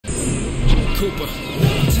Cooper.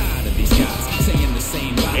 I'm tired of these guys saying the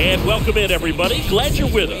same. And welcome in, everybody. Glad you're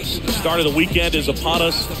with us. The start of the weekend is upon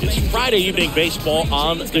us. It's Friday evening baseball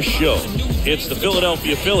on the show. It's the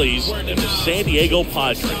Philadelphia Phillies and the San Diego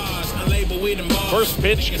Padres. First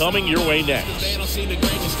pitch coming your way next.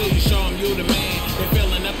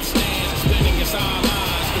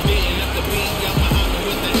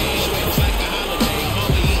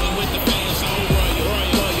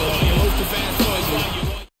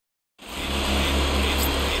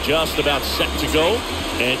 Just about set to go.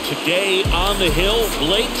 And today on the hill,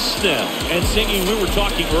 Blake Snell. And singing, we were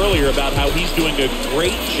talking earlier about how he's doing a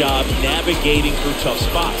great job navigating through tough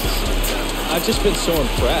spots. I've just been so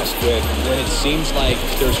impressed with when it seems like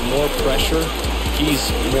there's more pressure,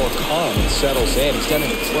 he's more calm and settles in. He's done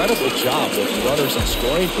an incredible job with runners in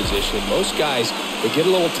scoring position. Most guys, they get a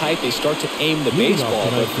little tight, they start to aim the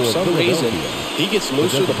baseball, but for some reason, he gets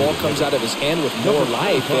looser, the ball comes out of his hand with more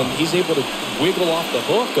life, and he's able to wiggle off the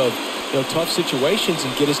hook of tough situations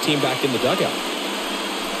and get his team back in the dugout.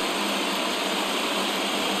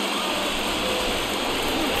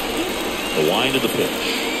 The wind of the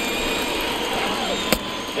pitch.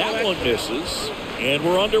 That one misses, and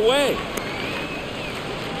we're underway.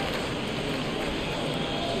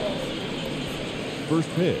 First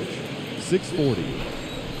pitch, 6:40.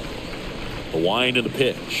 The wind of the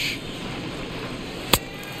pitch.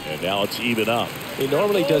 And now it's even up. He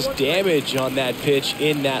normally does damage on that pitch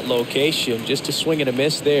in that location. Just a swing and a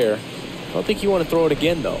miss there. I don't think you want to throw it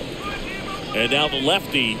again, though. And now the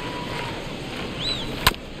lefty.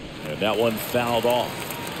 And that one fouled off.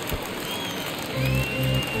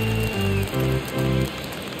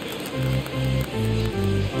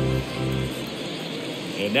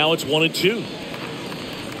 And now it's 1-2.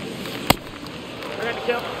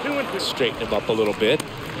 Straighten him up a little bit.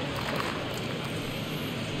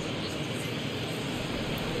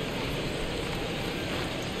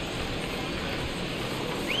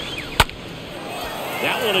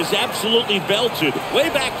 That one is absolutely belted. Way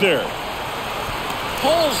back there.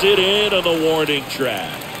 Pulls it in on the warning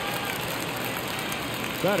track.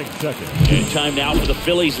 Batting second. And time now for the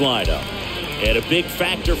Phillies lineup. And a big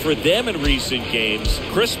factor for them in recent games,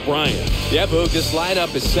 Kris Bryant. Yeah, Boog, this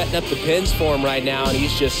lineup is setting up the pins for him right now, and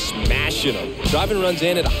he's just smashing them. Driving runs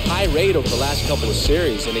in at a high rate over the last couple of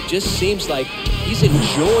series, and it just seems like he's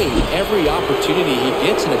enjoying every opportunity he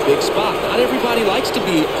gets in a big spot. Not everybody likes to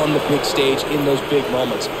be on the big stage in those big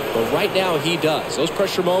moments, but right now he does. Those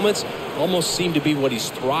pressure moments almost seem to be what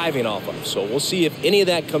he's thriving off of, so we'll see if any of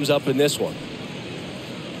that comes up in this one.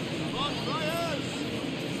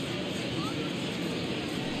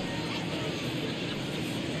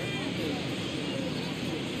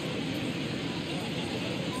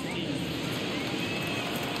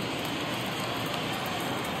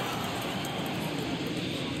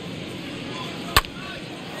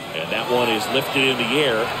 That one is lifted in the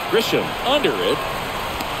air. Grisham under it,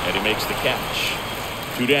 and he makes the catch.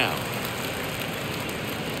 2 down.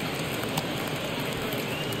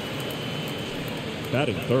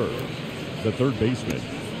 Batting third, the third baseman,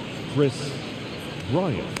 Kris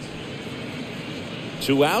Bryant.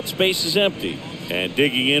 2 outs, base is empty. And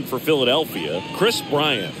digging in for Philadelphia, Kris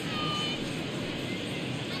Bryant.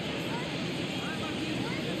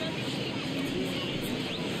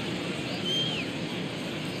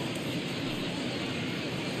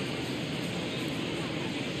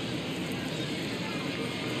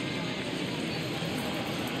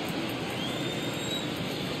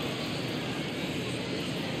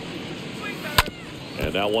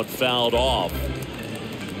 And that one fouled off.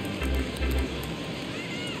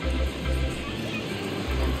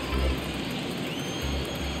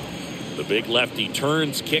 The big lefty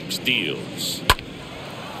turns, kicks, deals.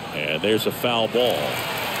 And there's a foul ball.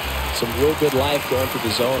 Some real good life going through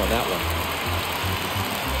the zone on that one.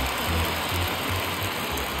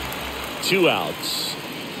 2 outs.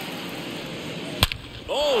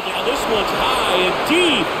 Oh, now this one's high and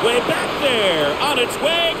deep. Way back there. On its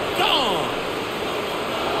way. Gone.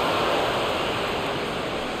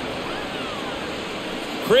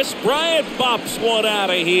 Kris Bryant bops one out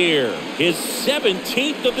of here. His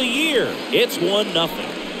 17th of the year. It's 1-0.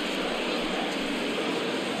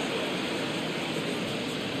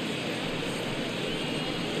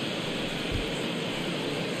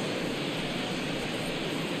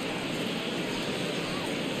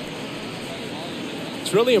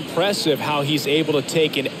 It's really impressive how he's able to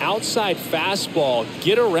take an outside fastball,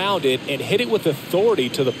 get around it, and hit it with authority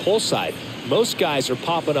to the pull side. Most guys are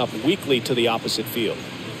popping up weakly to the opposite field.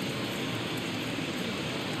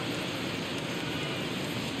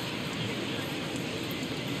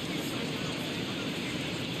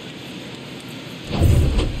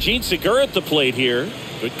 Gene Segura at the plate here.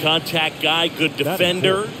 Good contact guy, good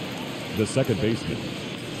defender. The second baseman,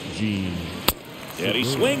 Gene. And he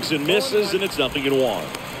swings and misses, and it's 0-1.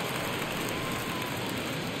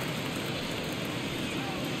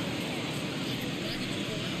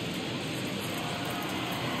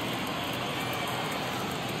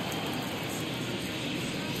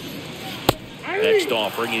 Next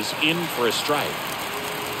offering is in for a strike.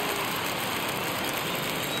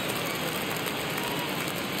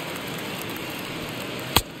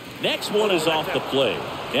 Next one is off the plate.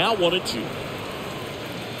 Now 1-2.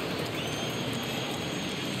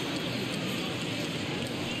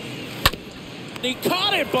 He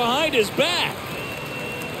caught it behind his back.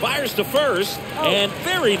 Fires to first, and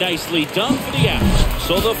very nicely done for the out.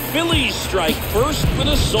 So the Phillies strike first with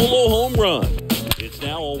a solo home run. It's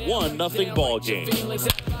now a 1-0 ball game.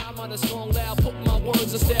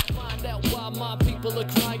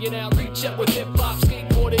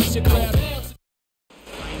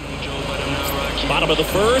 Bottom of the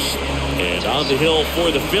first, and on the hill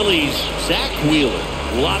for the Phillies, Zach Wheeler.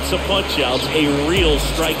 Lots of punch-outs, a real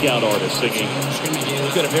strikeout artist singing.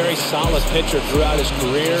 He's been a very solid pitcher throughout his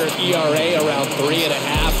career. ERA around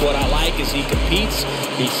 3.5. What I like is he competes,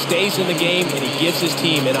 he stays in the game, and he gives his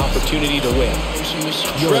team an opportunity to win.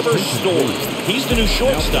 Trevor Story. He's the new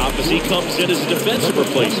shortstop as he comes in as a defensive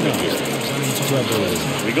replacement here.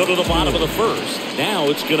 We go to the bottom of the first. Now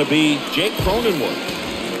it's going to be Jake Cronenworth.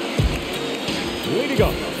 Leading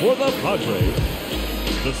up for the Padres,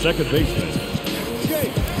 the second baseman,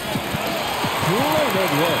 Jake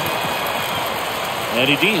Cronenworth. And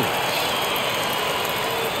he deals.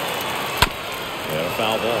 And a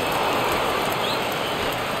foul ball.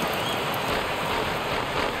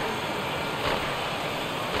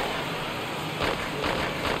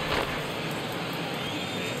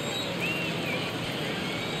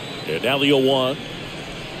 And now the 0-1.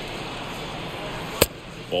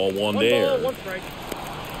 Ball one there. One strike.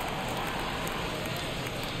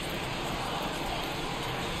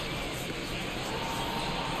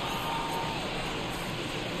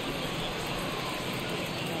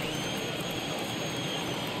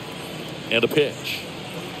 And a pitch.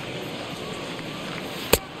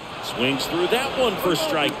 Swings through that one for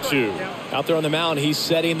strike 2. Out there on the mound, he's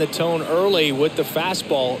setting the tone early with the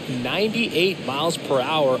fastball, 98 miles per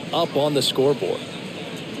hour up on the scoreboard.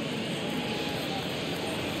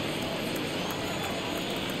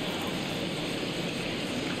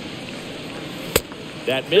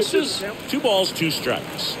 That misses. 2 balls, 2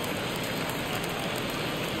 strikes.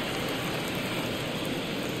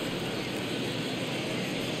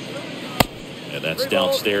 And that's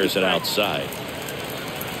downstairs and outside.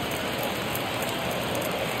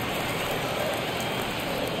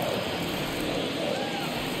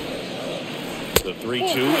 The 3-2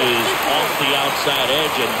 is off the outside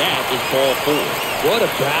edge, and that is ball 4. What a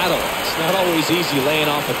battle. It's not always easy laying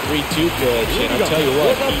off a 3-2 pitch, and I'll tell you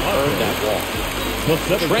what, he earned that ball.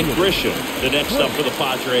 Trent Grisham, the next up for the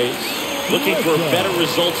Padres. Looking for better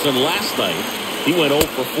results than last night. He went 0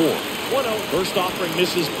 for 4. First offering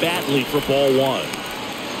misses badly for ball 1.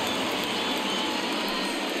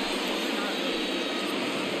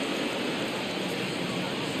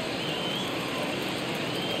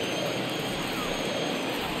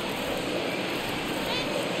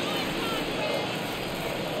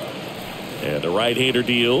 And the right-hander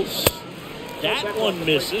deals. That one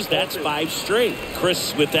misses. That's 5 straight.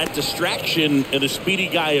 Chris, with that distraction and a speedy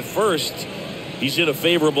guy at first, he's in a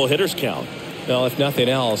favorable hitter's count. Well, if nothing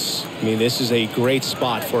else, I mean, this is a great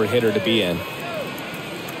spot for a hitter to be in.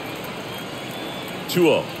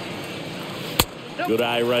 2-0. Good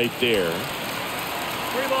eye right there.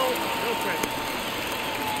 3 balls, no strikes.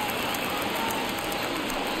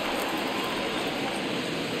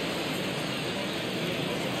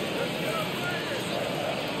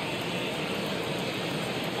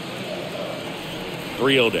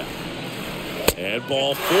 Three-0 down. And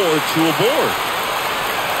ball 4, 2 aboard.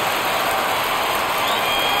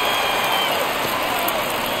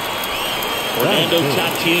 Fernando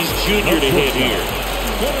Tatis Jr. to hit here.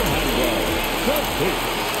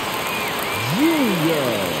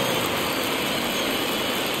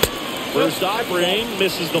 First offering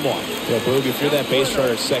misses the mark. Yeah, Boog, if you're that base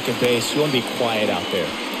runner at second base, you want to be quiet out there.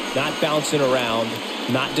 Not bouncing around,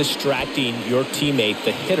 not distracting your teammate,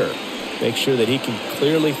 the hitter. Make sure that he can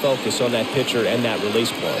clearly focus on that pitcher and that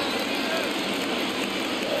release point.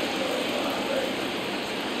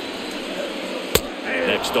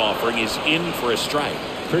 Next offering is in for a strike.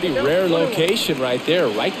 Pretty rare location right there,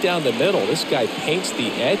 right down the middle. This guy paints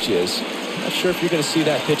the edges. Not sure if you're going to see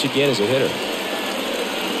that pitch again as a hitter.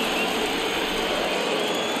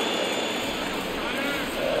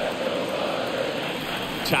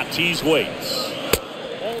 Tatis waits.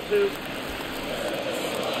 Ball 2.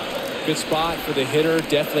 Good spot for the hitter.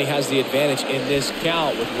 Definitely has the advantage in this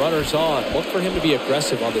count with runners on. Look for him to be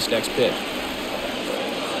aggressive on this next pitch.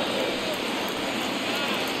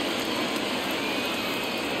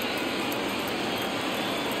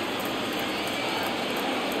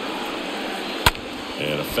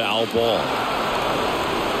 And a foul ball.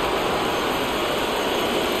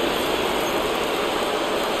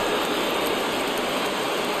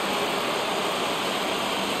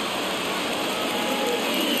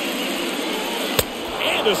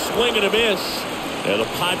 And a swing and a miss. And the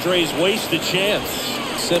Padres waste a chance.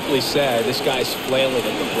 Simply said, this guy's flailing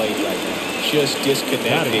at the plate right now. Just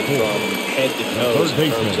disconnected from head to toes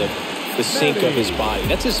in terms of the sink of his body.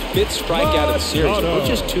 That's his 5th strikeout of the series. We're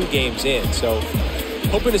just 2 games in, so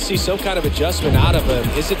hoping to see some kind of adjustment out of him.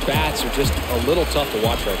 His at-bats are just a little tough to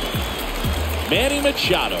watch right now. Manny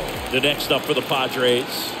Machado, the next up for the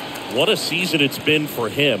Padres. What a season it's been for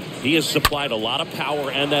him. He has supplied a lot of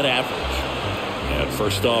power and that average. And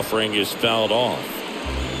first offering is fouled off.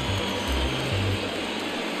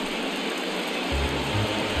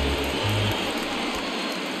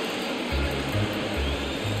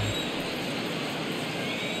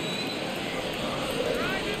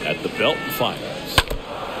 At the belt and fires.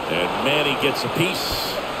 And Manny gets a piece.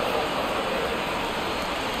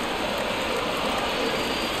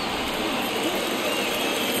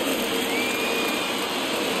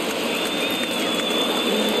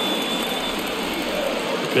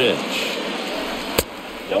 Pitch.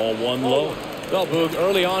 Ball 1 low. Well, Boog,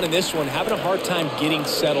 early on in this one, having a hard time getting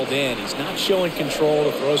settled in. He's not showing control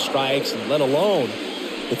to throw strikes, and let alone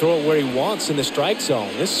to throw it where he wants in the strike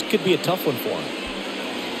zone. This could be a tough one for him.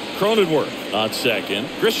 Cronenworth on second.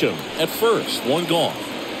 Grisham at first. 1 gone.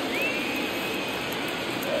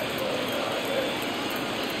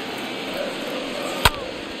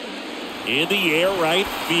 In the air, right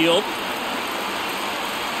field.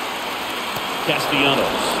 Castellanos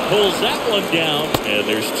pulls that one down, and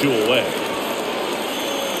there's 2 away.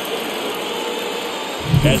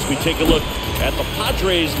 As we take a look at the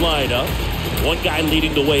Padres lineup, one guy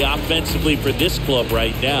leading the way offensively for this club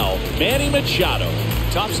right now, Manny Machado.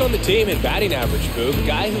 Tops on the team in batting average, Boog. A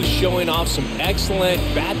guy who's showing off some excellent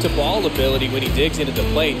bat-to-ball ability when he digs into the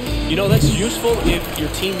plate. You know, that's useful if your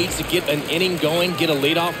team needs to get an inning going, get a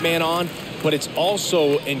leadoff man on. But it's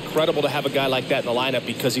also incredible to have a guy like that in the lineup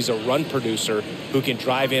because he's a run producer who can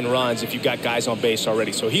drive in runs if you've got guys on base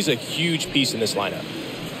already. So he's a huge piece in this lineup.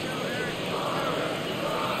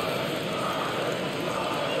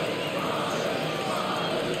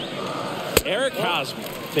 Eric Hosmer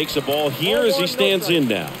takes a ball here as he stands in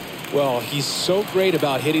now. Well, he's so great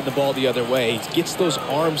about hitting the ball the other way. He gets those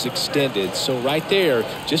arms extended. So right there,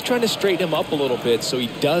 just trying to straighten him up a little bit so he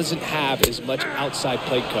doesn't have as much outside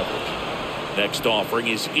plate coverage. Next offering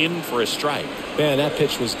is in for a strike. Man, that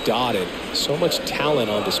pitch was dotted. So much talent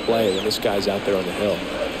on display when this guy's out there on the hill.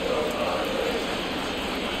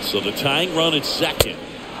 So the tying run at second.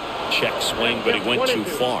 Check swing, but he went too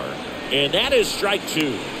far. And that is strike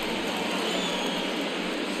 2.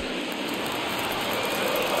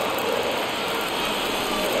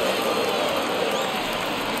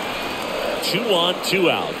 Two on, 2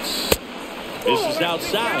 outs. This is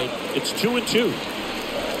outside. It's 2-2.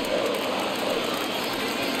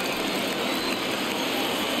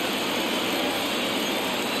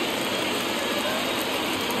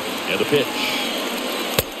 And the pitch.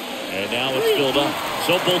 And now it's filled up.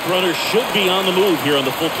 So both runners should be on the move here on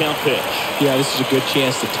the full count pitch. Yeah, this is a good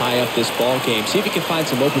chance to tie up this ball game. See if he can find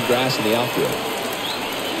some open grass in the outfield.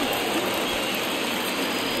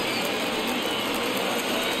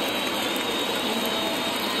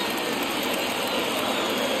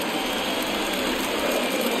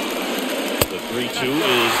 The 3-2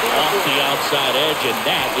 is off the outside edge, and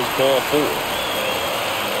that is ball 4.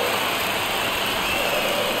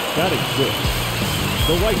 Batting 6,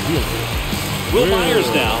 the right fielder, Will Myers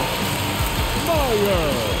now.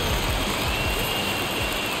 Myers.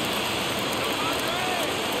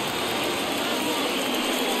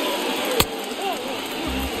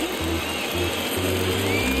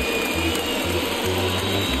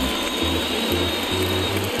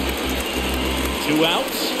 Two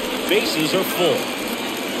outs, bases are full.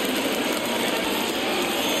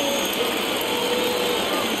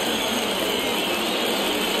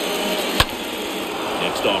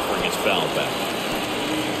 Next offering is fouled back.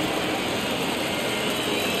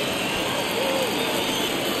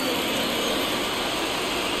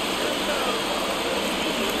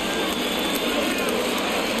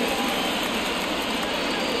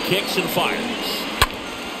 Kicks and fires.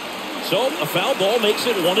 So a foul ball makes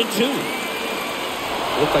it 1-2.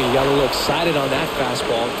 Looked like you got a little excited on that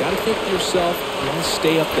fastball. Got to think to yourself, you want to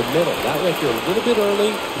stay up the middle. That way, if you're a little bit early,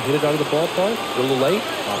 you hit it out of the ballpark. A little late,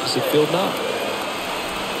 opposite field knock.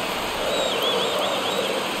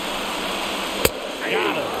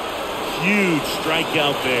 Got it. Huge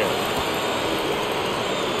strikeout there.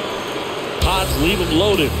 Pods leave him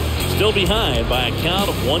loaded. Still behind by a count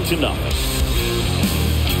of 1-0.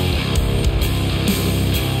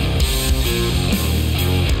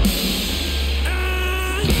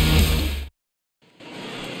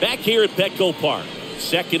 Back here at Petco Park.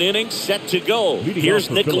 Second inning set to go. Leading Here's off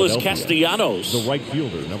for Nicholas Philadelphia, Castellanos. the right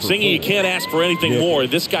fielder, number Singy, you 4. can't ask for anything more.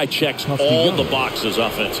 This guy checks all the boxes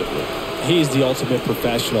offensively. He's the ultimate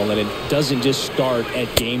professional, and it doesn't just start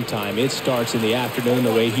at game time. It starts in the afternoon,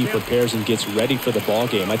 the way he prepares and gets ready for the ball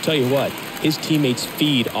game. I tell you what, his teammates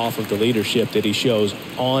feed off of the leadership that he shows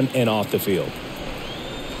on and off the field.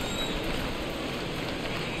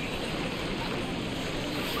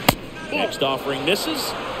 Next offering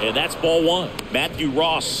misses, and that's ball one. Matthew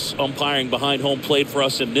Ross umpiring behind home plate for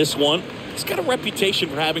us in this one. He's got a reputation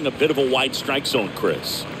for having a bit of a wide strike zone,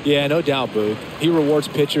 Chris. Yeah, no doubt, Boo. He rewards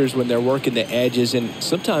pitchers when they're working the edges and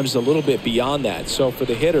sometimes a little bit beyond that. So for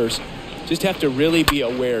the hitters, just have to really be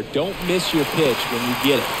aware. Don't miss your pitch when you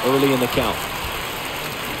get it early in the count.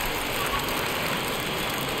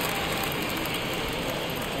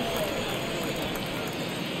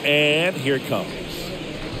 And here it comes.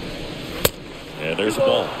 And there's the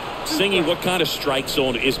ball. Singy, what kind of strike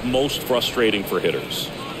zone is most frustrating for hitters?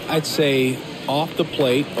 I'd say off the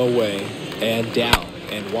plate, away, and down.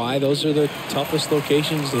 And why? Those are the toughest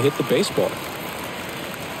locations to hit the baseball.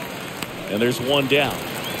 And there's one down.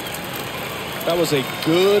 That was a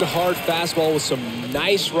good hard fastball with some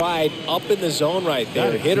nice ride up in the zone right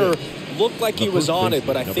there. Hitter looked like he was on it,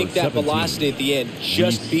 but I think that velocity at the end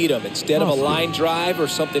just beat him. Instead of a line drive or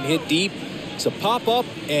something hit deep, it's a pop-up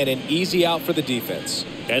and an easy out for the defense.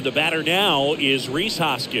 And the batter now is Rhys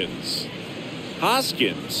Hoskins.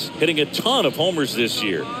 Hoskins hitting a ton of homers this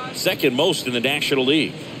year, second most in the National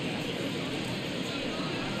League.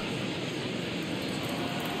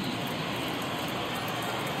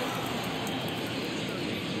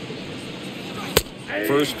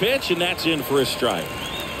 First pitch, and that's in for a strike.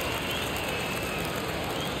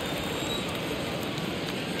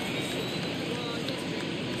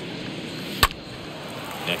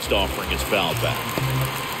 Next offering is fouled back.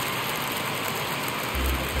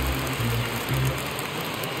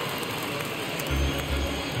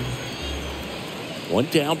 One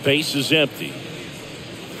down, base is empty.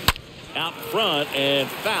 Out front and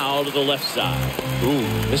foul to the left side.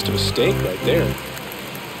 Ooh, missed a mistake right there.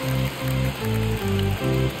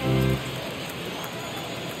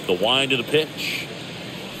 The wind of the pitch.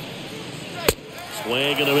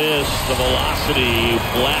 Swing and a miss. The velocity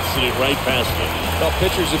blasted it right past him. Well,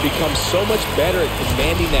 pitchers have become so much better at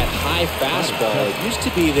commanding that high fastball. It used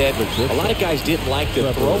to be that a lot of guys didn't like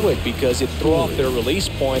to throw it because it threw off their release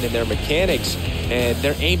point and their mechanics, and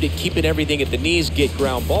they're aimed at keeping everything at the knees, get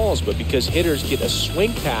ground balls. But because hitters get a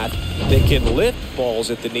swing path that can lift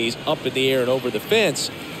balls at the knees up in the air and over the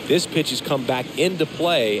fence, this pitch has come back into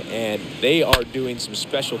play, and they are doing some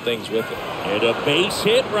special things with it. And a base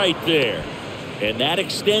hit right there. And that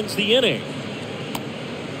extends the inning.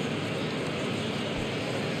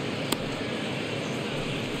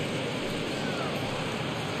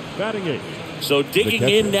 Batting 8. So digging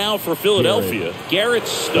in now for Philadelphia, Garrett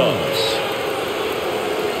Stubbs.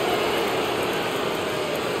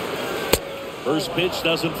 First pitch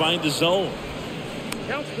doesn't find the zone.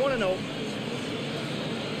 Counts 1-0.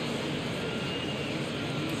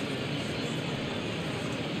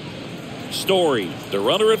 Story, the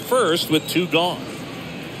runner at first with two gone.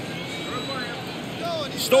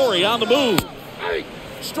 Story on the move.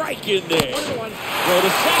 Strike in there. Throw to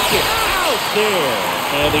second. Out there.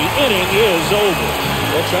 And the inning is over.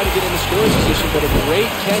 They'll try to get in the scoring position, but a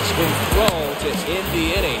great catch and throw to end the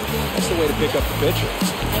inning. That's the way to pick up the pitcher.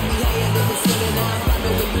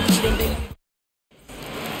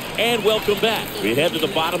 And welcome back. We head to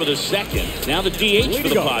the bottom of the second. Now the DH for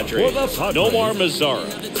the Padres, Nomar Mazara.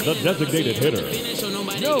 The designated hitter,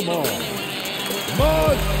 Nomar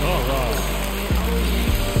Mazara.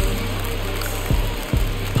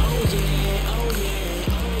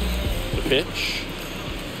 The pitch.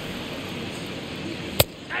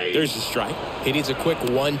 There's the strike. He needs a quick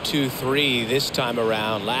 1-2-3 this time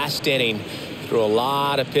around. Last inning, threw a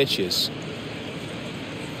lot of pitches.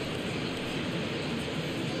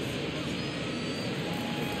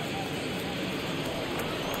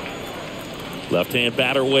 Left-hand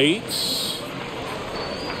batter waits.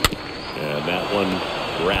 And that one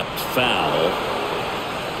wrapped foul.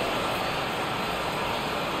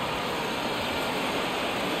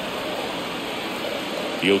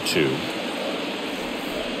 The 0-2.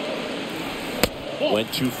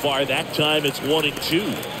 Went too far that time. It's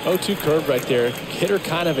 1-2. 0-2 curve right there. Hitter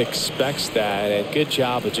kind of expects that, and good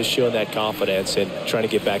job of just showing that confidence and trying to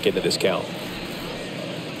get back into this count.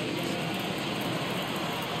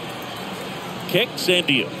 Kicks and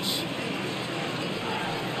deals.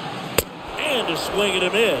 And a swing and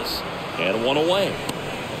a miss. And one away.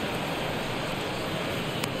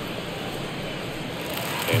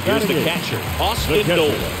 And here's the catcher, Austin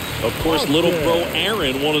Nola. Of course, little pro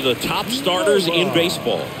Aaron, one of the top starters in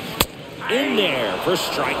baseball. In there for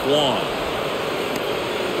strike one.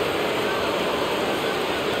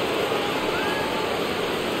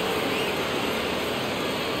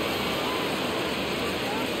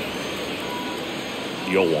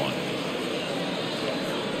 The 0-1.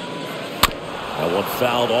 That one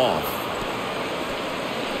fouled off.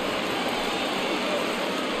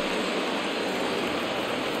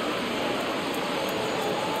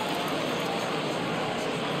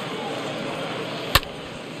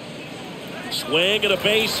 Swing and a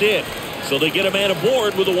base hit. So they get a man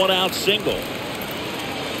aboard with a one-out single.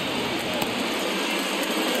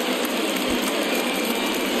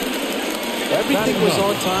 Everything was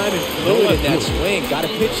on time and fluid in that swing. Got a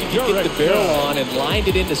pitch you could get the barrel on and lined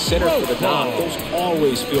it into center for the knock. Those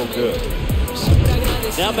always feel good.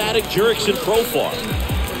 Now batting Jurickson Profar.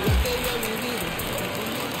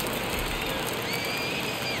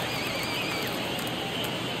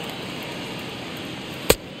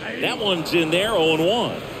 That one's in there,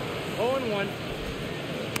 0-1. 0-1.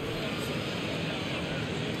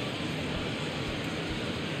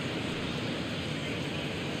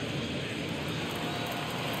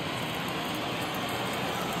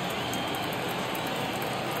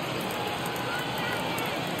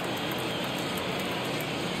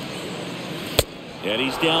 And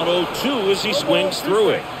he's down 0-2 as he swings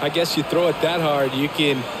through it. I guess you throw it that hard, you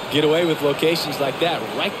can get away with locations like that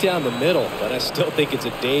right down the middle. But I still think it's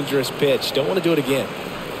a dangerous pitch. Don't want to do it again.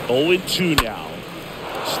 0-2 now.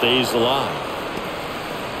 Stays alive.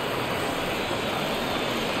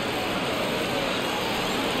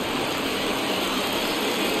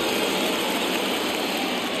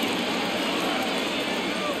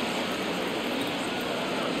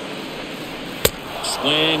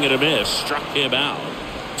 Swing and a miss. Struck him out.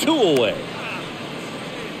 2 away.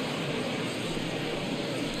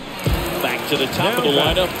 Back to the top of the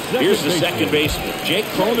lineup. Here's the second baseman, Jake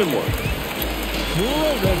Cronenworth.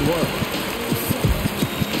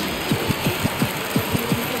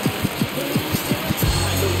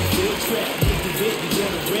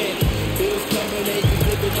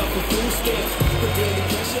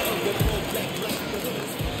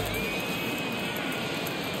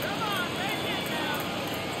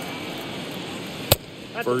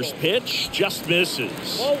 First pitch just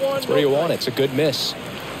misses. That's where you want it. It's a good miss.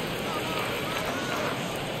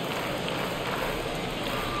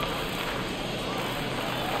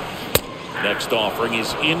 Next offering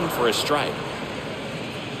is in for a strike.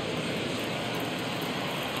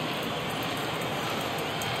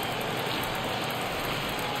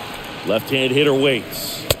 Left-hand hitter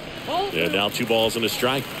waits. And now 2 balls and a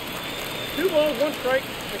strike. 2 balls, 1 strike.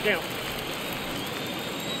 The count.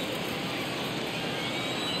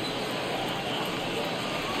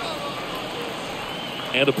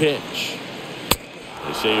 And a pitch.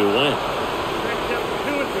 They say you win. Next up,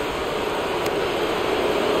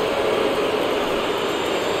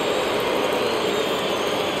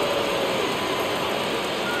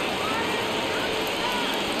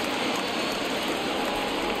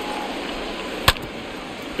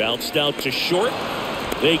 2-2. Bounced out to short.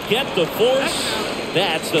 They get the force.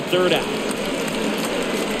 That's the third out.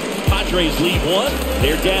 Padres lead 1.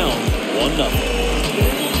 They're down 1-0.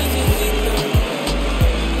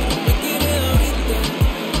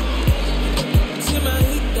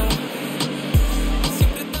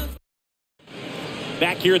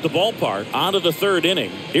 Back here at the ballpark, on to the 3rd inning.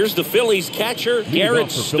 Here's the Phillies catcher, Garrett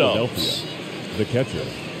Stubbs. The catcher,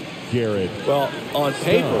 Garrett. Well, on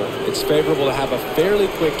paper, it's favorable to have a fairly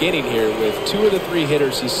quick inning here with 2 of the 3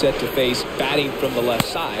 hitters he's set to face batting from the left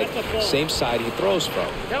side, same side he throws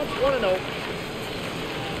from. Counts 1-0.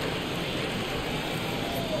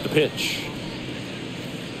 The pitch.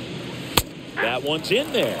 That one's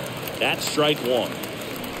in there. That's strike 1.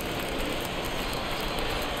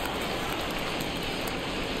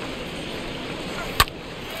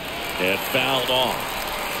 And fouled off.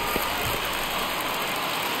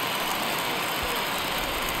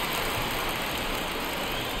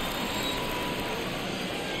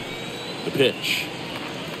 The pitch.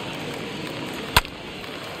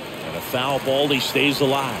 And a foul ball. He stays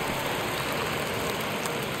alive.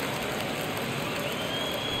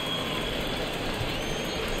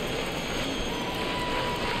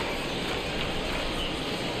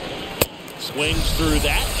 Swings through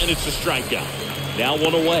that, and it's a strikeout. Now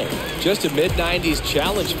one away. Just a mid-90s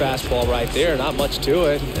challenge fastball right there. Not much to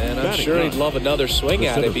it. And I'm sure he'd love another swing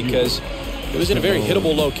at it because it was in a very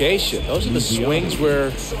hittable location. Those are the swings where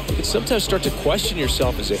you can sometimes start to question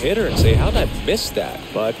yourself as a hitter and say, how did I miss that?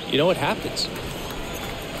 But, you know, it happens.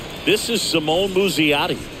 This is Simone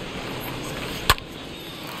Muzziotti.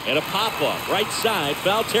 And a pop-up, right side,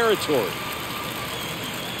 foul territory.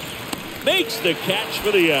 Makes the catch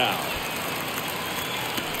for the out.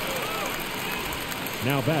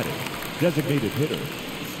 Now batting, designated hitter,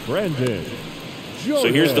 Brandon Jordan.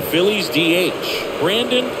 So here's the Phillies DH,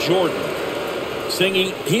 Brandon Jordan.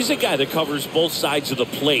 Singing, he's a guy that covers both sides of the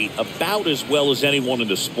plate about as well as anyone in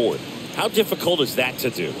the sport. How difficult is that to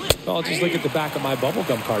do? Well, just look at the back of my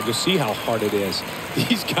bubblegum card. You'll see how hard it is.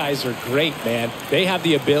 These guys are great, man. They have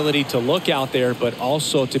the ability to look out there, but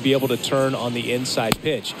also to be able to turn on the inside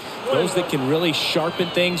pitch. Those that can really sharpen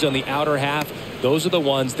things on the outer half, those are the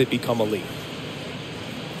ones that become elite.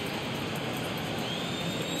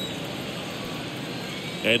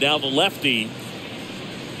 And now the lefty.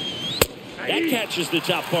 That catches the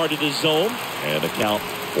top part of the zone. And a count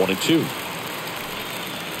 1-2.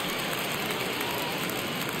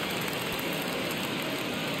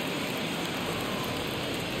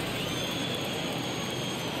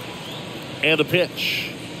 And a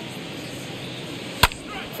pitch.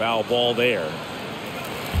 Foul ball there.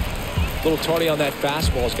 A little tardy on that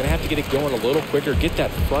fastball. Is going to have to get it going a little quicker. Get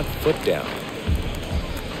that front foot down.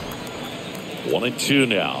 1-2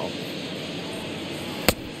 now.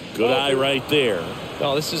 Good eye right there.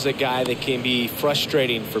 Well, this is a guy that can be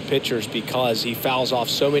frustrating for pitchers because he fouls off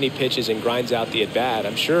so many pitches and grinds out the at-bat.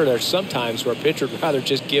 I'm sure there's some times where a pitcher would rather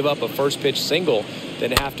just give up a first pitch single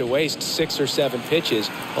than have to waste 6 or 7 pitches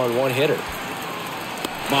on one hitter.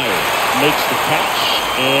 Meyer makes the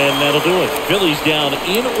catch, and that'll do it. Phillies down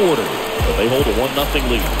in order, but they hold a 1-0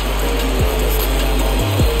 lead.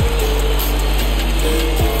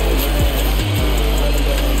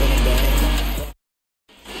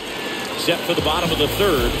 Set for the bottom of the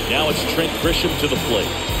third. Now it's Trent Grisham to the plate.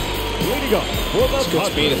 Leading up for the It's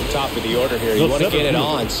good speed at the top of the order here. You want to get it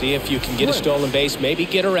on, see if you can get a stolen base, maybe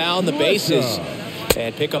get around the bases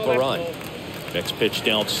and pick up a run. Next pitch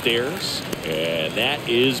downstairs, and that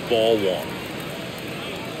is ball 1.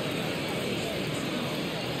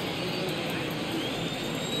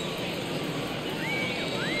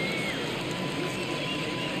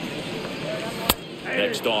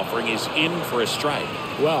 Next offering is in for a strike.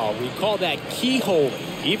 Well, we call that keyhole.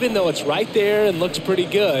 Even though it's right there and looks pretty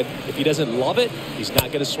good, if he doesn't love it, he's not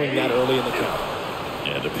going to swing that early in the count.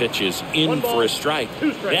 And the pitch is in for a strike.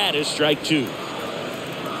 That is strike 2.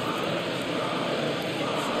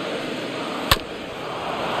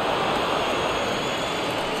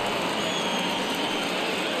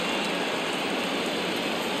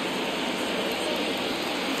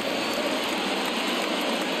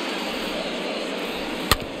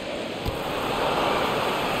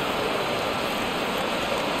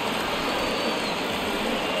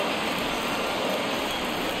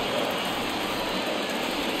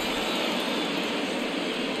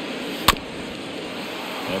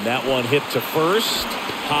 And that one hit to first.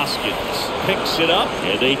 Hoskins picks it up,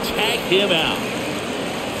 and they tag him out.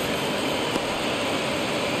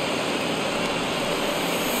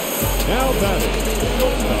 Now batting,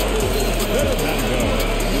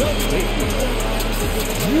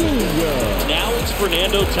 Now it's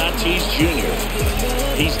Fernando Tatis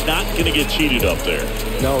Jr. He's not going to get cheated up there.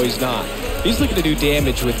 No, he's not. He's looking to do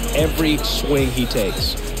damage with every swing he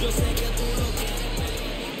takes.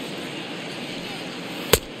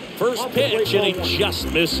 First pitch, and he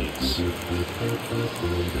just misses.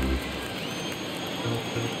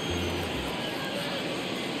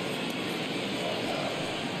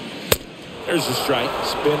 There's a strike.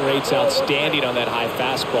 Spin rate's outstanding on that high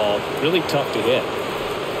fastball. Really tough to hit.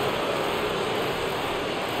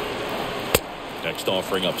 Next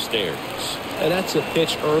offering upstairs. And that's a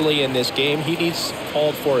pitch early in this game. He needs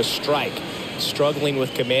called for a strike. Struggling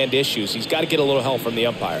with command issues. He's got to get a little help from the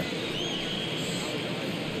umpire.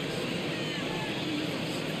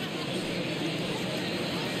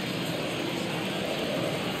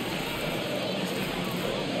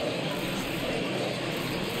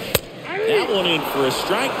 That one in for a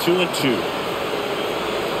strike, 2-2.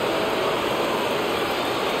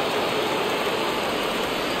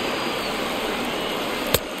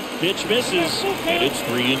 Pitch misses, and it's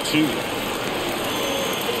 3-2.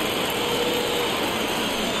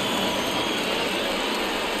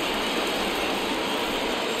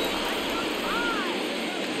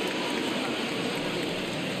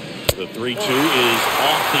 The 3-2 is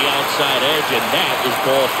off the outside edge, and that is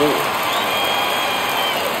ball 4.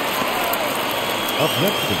 Up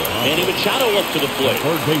next to the Manny Machado up to the plate.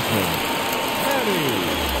 third baseman, Manny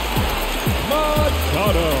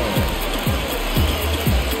Machado.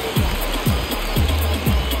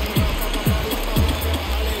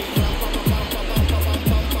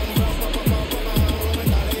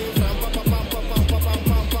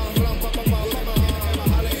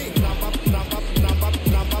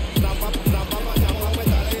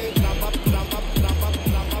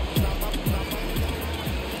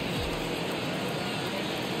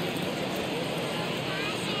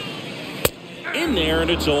 In there, and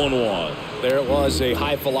it's 0-1. There it was, a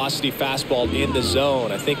high velocity fastball in the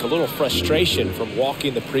zone. I think a little frustration from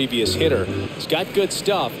walking the previous hitter. He's got good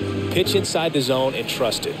stuff. Pitch inside the zone and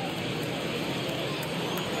trust it.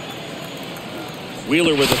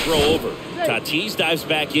 Wheeler with a throw over. Tatis dives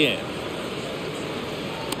back in.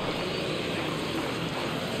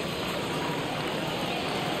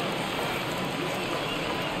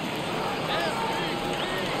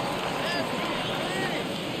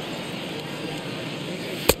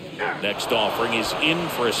 Next offering is in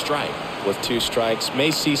for a strike. With 2 strikes, may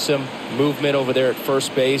see some movement over there at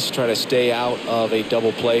first base, trying to stay out of a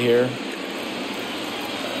double play here.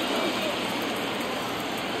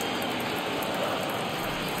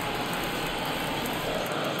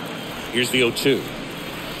 Here's the 0-2.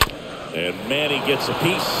 And Manny gets a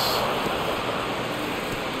piece.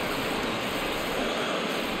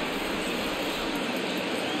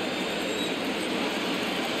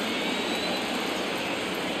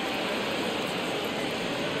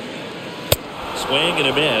 Swing and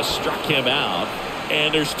a miss, struck him out,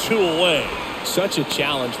 and there's 2 away. Such a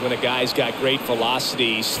challenge when a guy's got great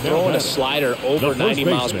velocity. He's throwing a slider over 90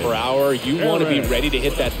 miles per hour. You want to be ready to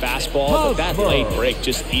hit that fastball, but that late break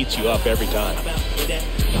just eats you up every time.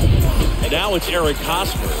 Now it's Eric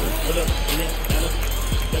Hosmer.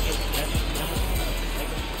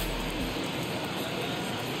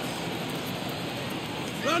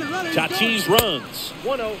 Tatis runs.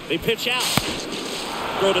 1-0. They pitch out.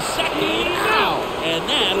 Throw to second. Out. And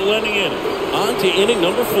that'll end the inning. On to inning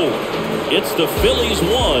number 4. It's the Phillies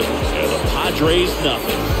 1 and the Padres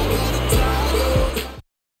nothing.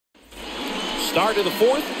 Start of the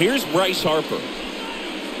 4th. Here's Bryce Harper.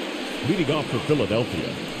 Leading off for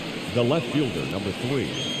Philadelphia, the left fielder, number 3,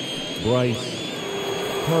 Bryce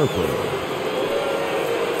Harper.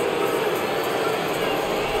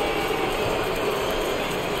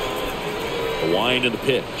 The wind and the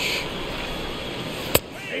pitch.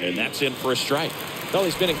 And that's in for a strike. Well,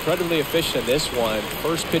 he's been incredibly efficient in this one.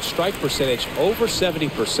 First pitch strike percentage over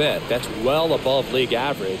 70%. That's well above league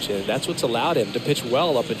average, and that's what's allowed him to pitch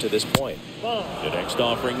well up until this point. The next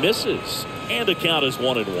offering misses, and the count is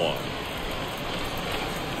 1-1.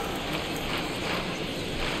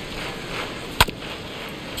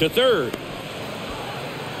 To third.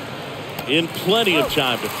 In plenty of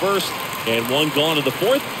time to first, and 1 gone to the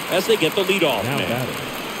 4th as they get the lead off Now man. batting,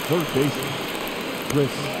 third baseman, Chris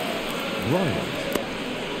Bryant.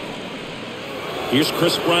 Here's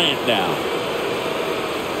Chris Bryant now.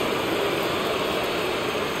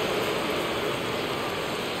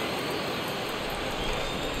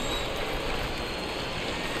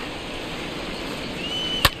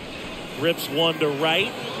 Rips one to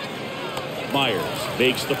right. Myers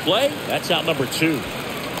makes the play. That's out number 2.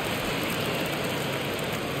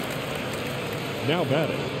 Now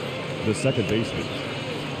batting, the second baseman,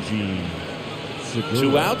 Gene Segura.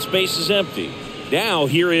 2 outs, base is empty. Now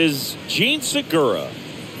here is Gene Segura.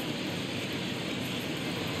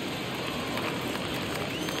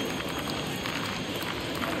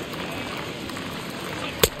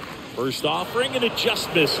 First offering, and it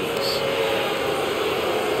just misses.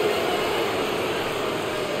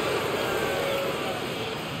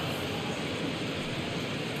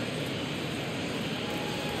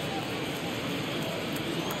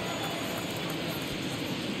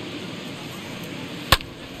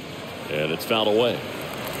 And it's fouled away.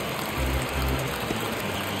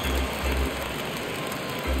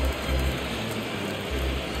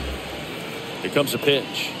 Here comes a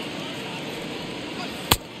pitch.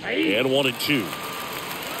 And 1-2.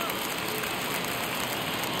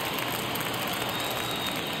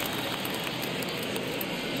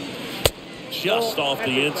 Just off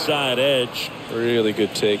the inside edge. Really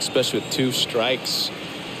good take, especially with 2 strikes.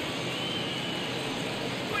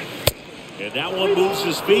 And that one moves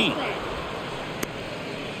his feet.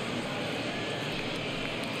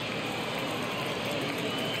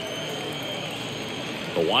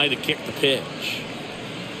 The wind to kick the pitch.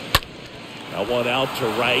 That one out to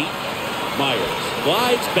right. Myers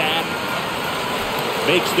glides back,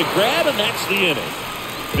 makes the grab, and that's the inning.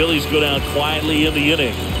 Phillies go down quietly in the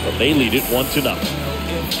inning, but they lead it 1-0.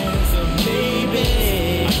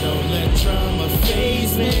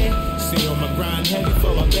 faze me. Stay on my grind heavy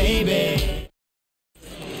for my baby.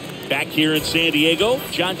 Back here in San Diego,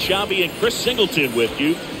 John Sciambi and Chris Singleton with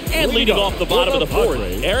you. And leading off the bottom of the fourth,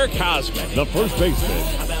 Eric Hosmer. The first baseman,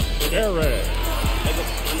 Eric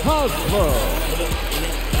Hosmer.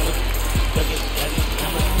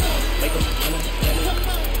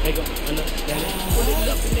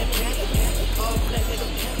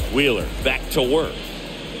 Wheeler back to work.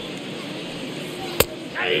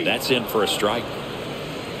 And that's in for a strike.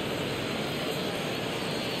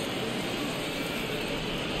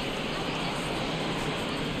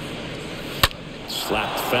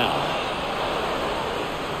 Slapped foul.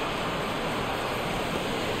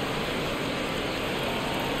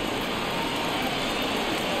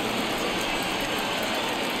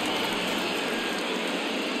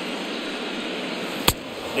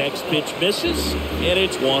 Next pitch misses, and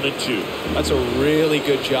it's 1-2. That's a really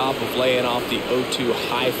good job of laying off the 0-2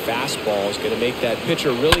 high fastball. Is going to make that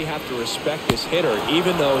pitcher really have to respect this hitter,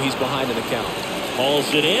 even though he's behind in the count.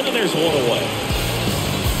 Hauls it in, and there's one away.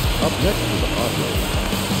 Up next to the Padres,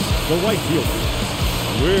 the right fielder,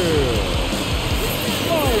 Will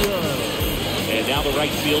Myers. And now the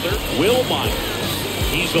right fielder, Will Myers.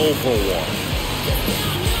 He's 0 for 1.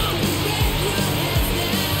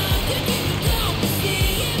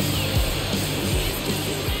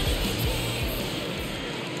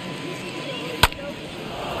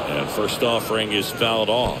 First offering is fouled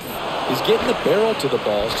off. He's getting the barrel to the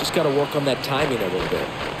ball. He's just got to work on that timing a little bit.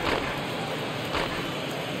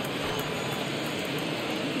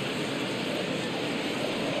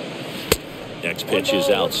 Next pitch is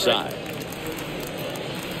outside.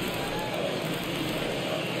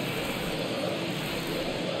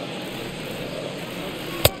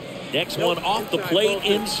 Next one off the plate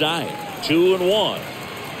inside. 2-1.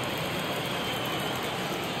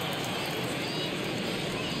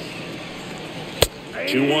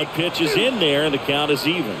 2-1 pitch is in there, and the count is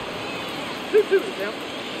even. 2-2 count.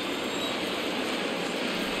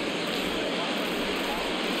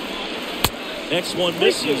 Next one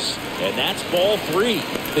misses, and that's ball 3.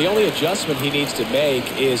 The only adjustment he needs to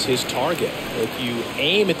make is his target. If you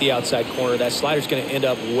aim at the outside corner, that slider's going to end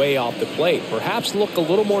up way off the plate. Perhaps look a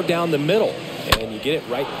little more down the middle, and you get it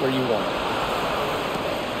right where you want it.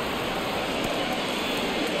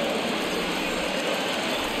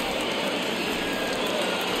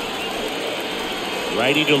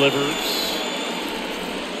 Righty delivers.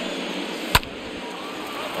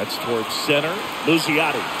 That's towards center.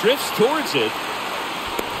 Muzziotti drifts towards it.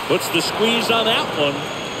 Puts the squeeze on that one.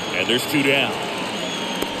 And there's 2 down.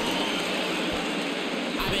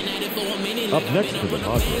 Up next to the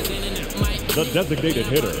Padres, the designated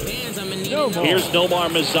hitter, Here's Nomar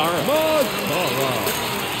Mazara.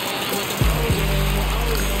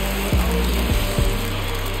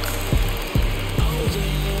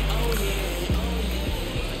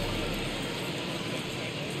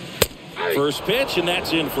 First pitch, and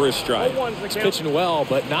that's in for a strike. He's pitching well,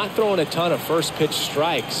 but not throwing a ton of first pitch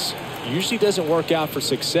strikes. Usually doesn't work out for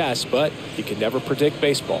success, but you can never predict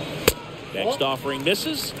baseball. Next offering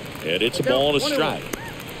misses, and it's a ball and a strike.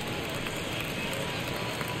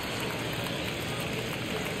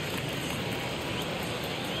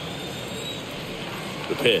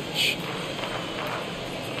 The pitch.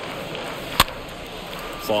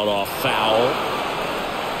 Fought off foul.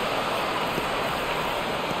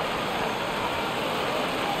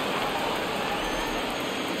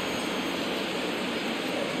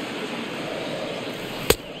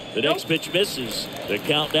 The next pitch misses. The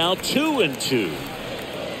count now 2-2.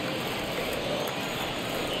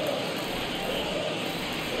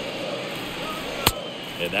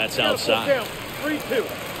 And that's outside. 3-2.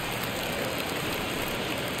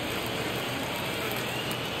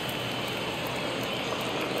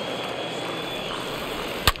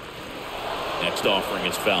 Next offering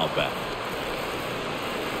is fouled back.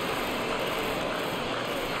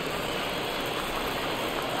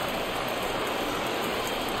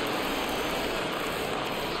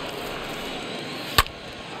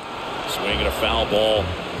 Swinging a foul ball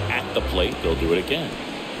at the plate. They'll do it again.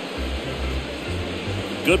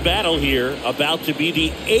 Good battle here. About to be the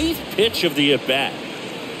 8th pitch of the at-bat.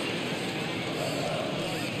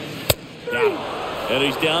 And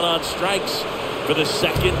he's down on strikes for the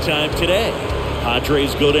 2nd time today.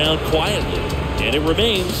 Padres go down quietly, and it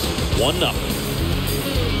remains 1-0.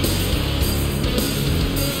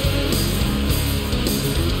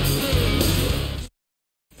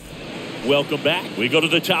 Welcome back. We go to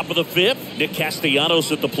the top of the 5th. Nick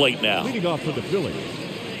Castellanos at the plate now. Leading off for the Phillies,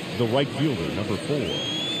 the right fielder, number 4,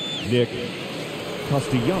 Nick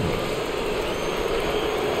Castellanos.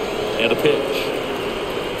 And a pitch.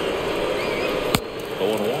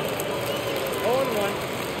 0-1. 0-1.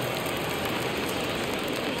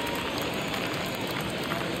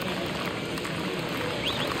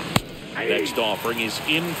 Next offering is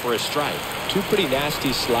in for a strike. Two pretty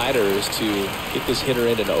nasty sliders to get this hitter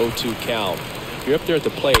in an 0-2 count. If you're up there at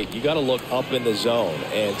the plate, you got to look up in the zone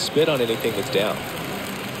and spit on anything that's down.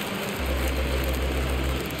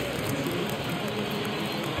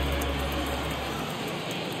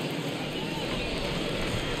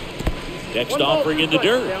 Next offering in the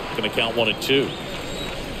dirt. Going to count 1-2.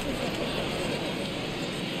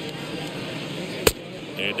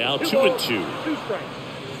 And now 2-2. 2 strikes.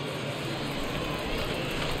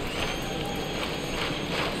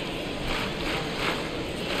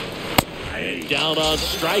 And down on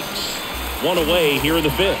strikes. One away here in the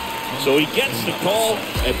 5th. So he gets the call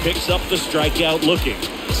and picks up the strikeout looking.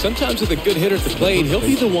 Sometimes with a good hitter at the plate, he'll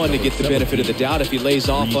be the one to get the benefit of the doubt if he lays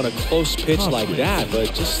off on a close pitch like that,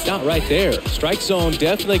 but just not right there. Strike zone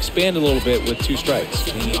definitely expand a little bit with 2 strikes.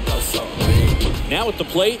 Now at the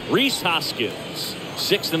plate, Rhys Hoskins,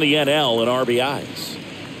 6th in the NL in RBIs.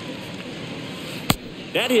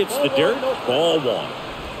 That hits the dirt. Ball 1.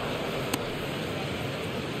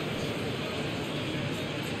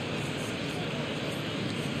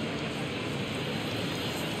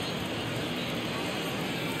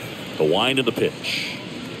 The wind of the pitch.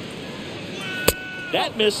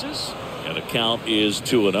 That misses. And the count is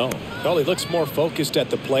 2-0. Well, he looks more focused at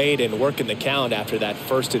the plate and working the count after that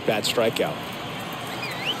first at-bat strikeout.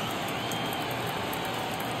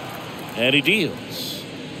 And he deals.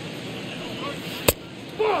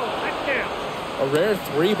 That's down. A rare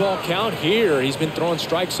 3-ball count here. He's been throwing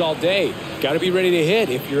strikes all day. Got to be ready to hit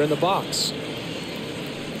if you're in the box.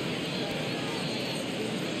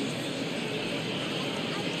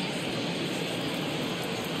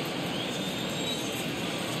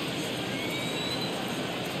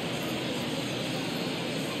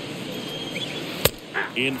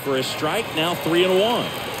 In for a strike, now 3-1.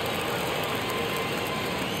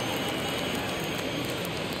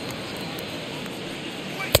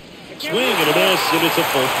 Swing and a miss, and it's a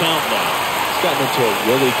full count now. He's gotten into a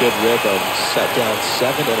really good rhythm, set down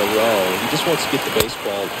 7 in a row. He just wants to get the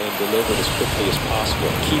baseball and deliver it as quickly as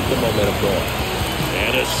possible. Keep the momentum going.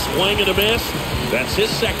 And a swing and a miss. That's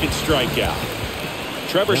his 2nd strikeout.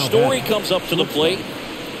 Trevor Story comes up to the plate.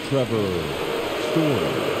 Trevor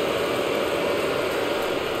Story.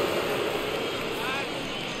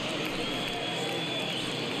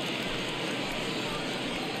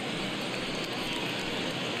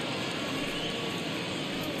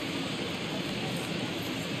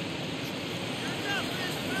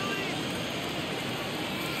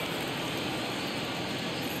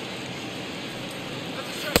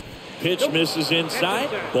 Pitch misses inside.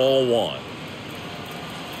 Ball 1.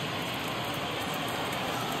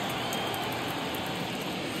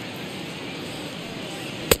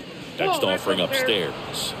 Next offering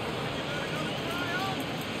upstairs.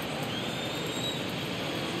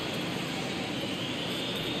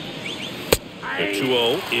 The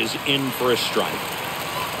 2-0 is in for a strike.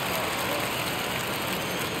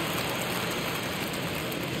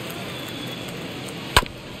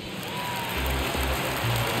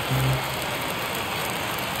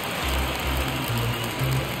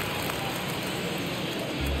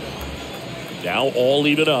 Now all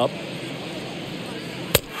even up. Swings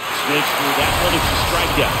through that one. It's a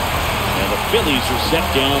strikeout. And the Phillies are set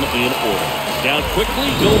down in order. Down quickly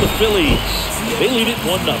go the Phillies. They lead it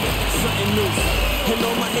 1-0.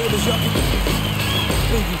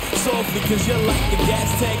 Softly, cause you're like the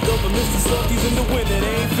gas tank over Mr. Salty's in the winter.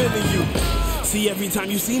 They ain't feeling you. See, every time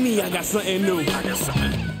you see me, I got something new.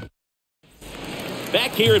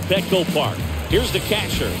 Back here at Petco Park. Here's the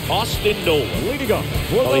catcher, Austin Nolan. Leading up.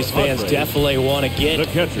 Well, these fans definitely want to get The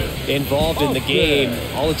catcher. involved in the game.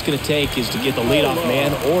 All it's going to take is to get the leadoff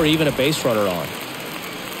man or even a base runner on.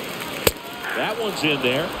 That one's in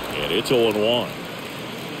there, and it's 0-1.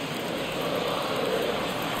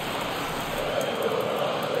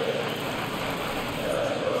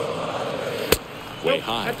 Way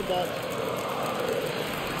high. That's the ball.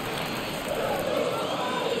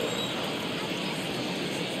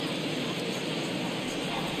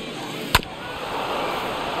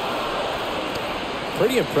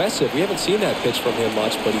 Pretty impressive. We haven't seen that pitch from him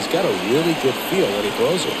much, but he's got a really good feel when he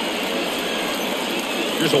throws it.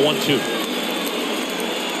 Here's a 1-2.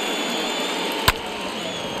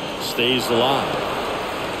 Stays alive.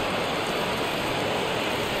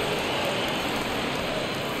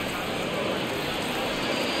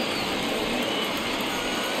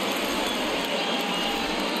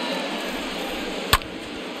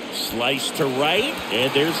 Slice to right,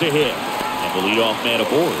 and there's a hit. And the leadoff man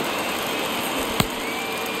aboard.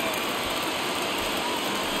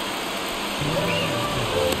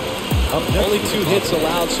 Only 2 hits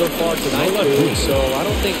allowed so far tonight, Boog, so I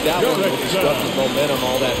don't think that one will disrupt his momentum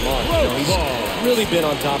all that much. You know, he's really been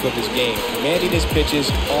on top of his game, commanding his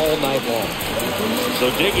pitches all night long.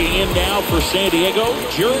 So digging in now for San Diego,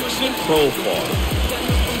 Jurickson Profar.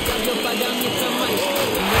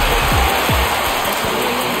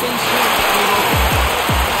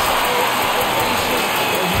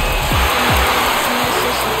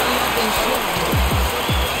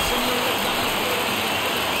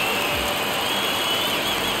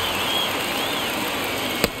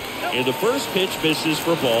 And the first pitch misses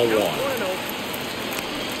for ball 1.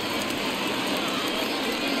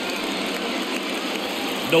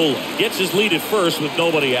 Nola gets his lead at first with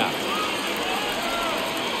nobody out.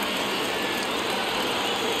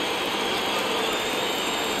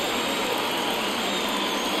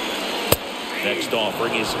 Next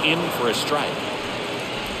offering is in for a strike.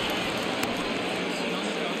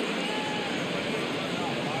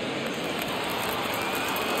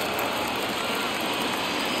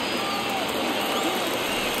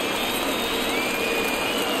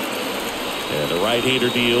 And the right-hander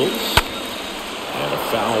deals. And a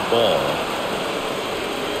foul ball.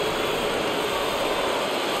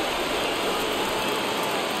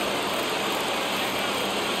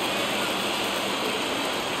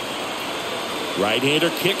 Right-hander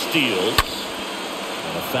kicks, deals.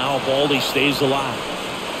 And a foul ball, he stays alive.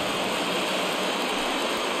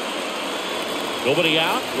 Nobody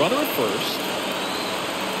out, runner at first.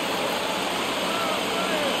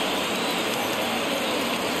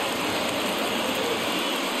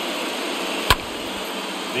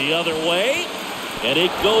 The other way, and it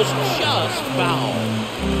goes just foul.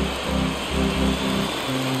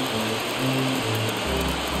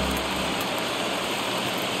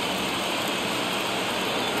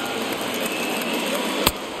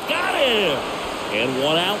 Got him! And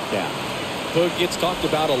 1 out now. Boog gets talked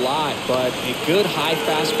about a lot, but a good high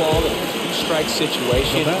fastball in a 2-strike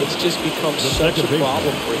situation, it's just become such a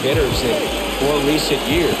problem for hitters in more recent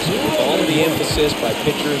years. With all of the emphasis by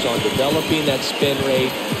pitchers on developing that spin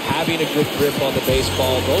rate, having a good grip on the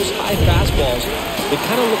baseball, those high fastballs, they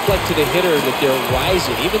kind of look like to the hitter that they're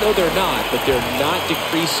rising, even though they're not, but they're not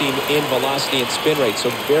decreasing in velocity and spin rate,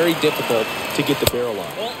 so very difficult to get the barrel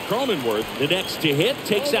on. Well, Cronenworth, the next to hit,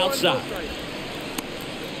 takes outside.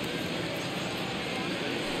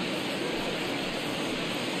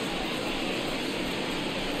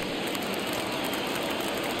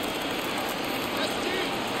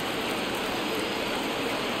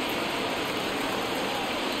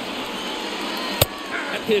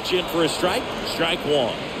 Pitch in for a strike. Strike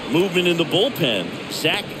 1. Movement in the bullpen.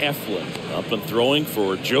 Zach Eflin up and throwing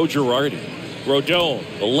for Joe Girardi. Rodon,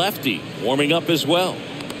 the lefty, warming up as well.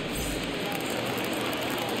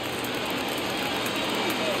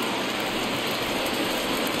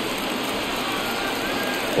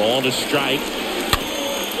 Ball to strike.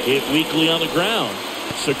 Hit weakly on the ground.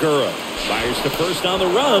 Segura fires to first on the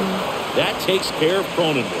run. That takes care of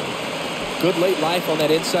Cronenworth. Good late life on that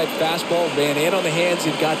inside fastball. Ran in on the hands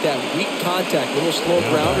and got that weak contact. Little slow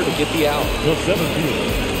grounder to get the out. The 17th.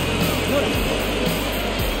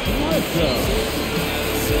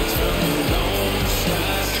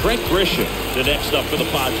 Trent Grisham, the next up for the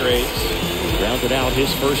Padres. Rounded out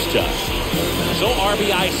his first time. So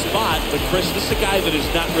RBI spot, but Chris, this is a guy that is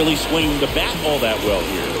not really swinging the bat all that well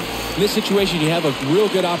here. In this situation, you have a real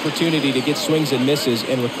good opportunity to get swings and misses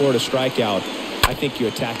and record a strikeout. I think you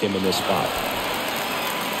attack him in this spot.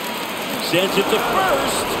 Sends it to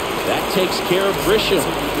first. That takes care of Grisham.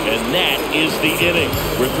 And that is the inning.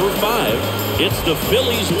 We're through 5. It's the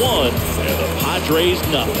Phillies 1 and the Padres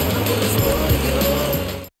nothing.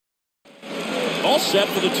 All set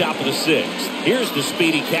for the top of the 6th. Here's the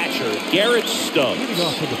speedy catcher, Garrett Stubbs. Leading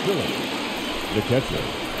off for the Phillies, the catcher,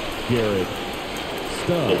 Garrett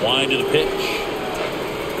Stubbs. The wind of the pitch.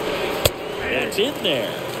 That's in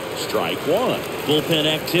there. Strike 1. Bullpen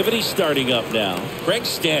activity starting up now. Craig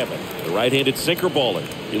Stammen, the right-handed sinker baller.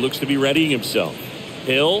 He looks to be readying himself.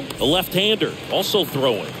 Hill, a left-hander, also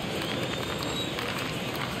throwing.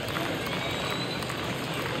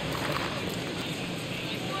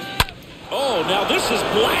 Oh, now this is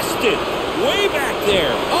blasted. Way back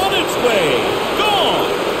there. On its way. Gone.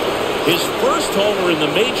 His first homer in the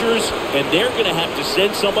majors, and they're going to have to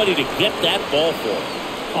send somebody to get that ball for him.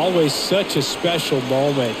 Always such a special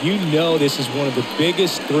moment. You know this is one of the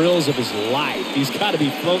biggest thrills of his life. He's got to be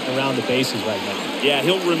floating around the bases right now. Yeah,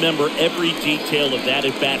 he'll remember every detail of that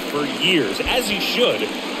at bat for years, as he should.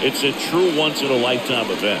 It's a true once-in-a-lifetime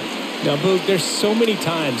event. Now, Boog, there's so many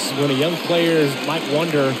times when a young player might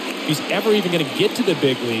wonder if he's ever even going to get to the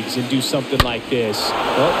big leagues and do something like this.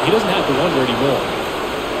 Well, he doesn't have to wonder anymore.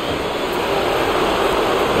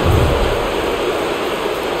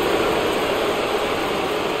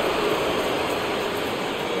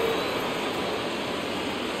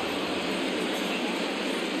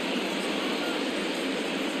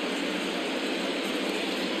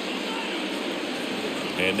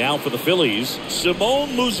 And now for the Phillies,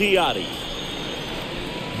 Simone Muzziotti.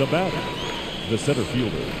 The batter, the center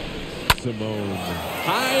fielder, Simone.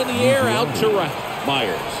 High in the air, out to right.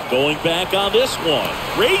 Myers going back on this one.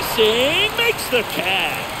 Racing, makes the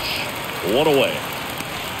catch. One away.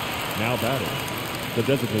 Now batting, the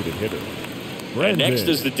designated hitter, And next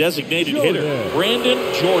is the designated Jordan. hitter, Brandon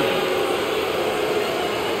Jordan.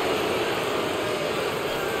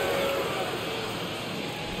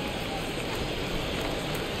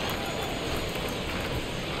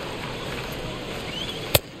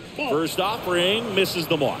 First offering misses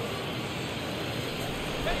the mark.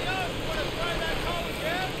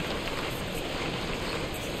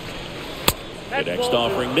 The next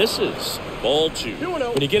offering misses. Ball 2.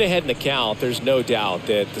 When you get ahead in the count, there's no doubt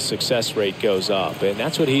that the success rate goes up, and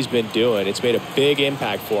that's what he's been doing. It's made a big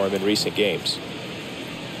impact for him in recent games.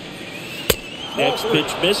 Next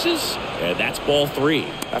pitch misses, and that's ball 3.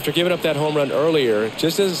 After giving up that home run earlier, it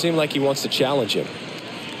just doesn't seem like he wants to challenge him.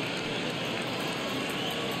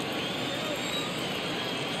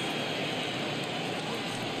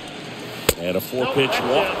 And a 4-pitch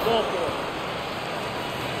walk.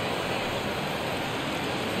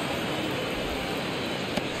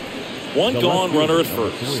 One gone, runner at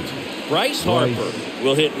first. Bryce Harper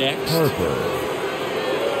will hit next.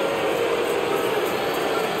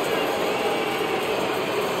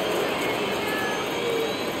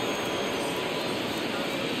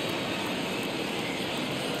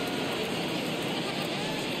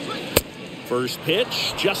 First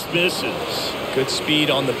pitch just misses. Good speed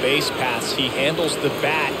on the base paths. He handles the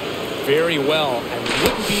bat very well. I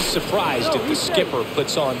wouldn't be surprised if the skipper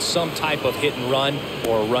puts on some type of hit and run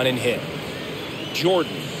or run and hit.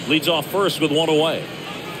 Jordan leads off first with one away.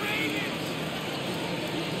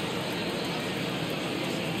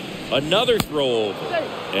 Another throw over.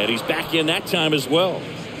 And he's back in that time as well.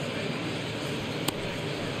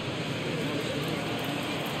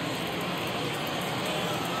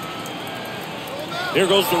 Here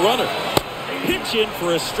goes the runner. Pitch in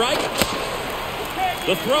for a strike.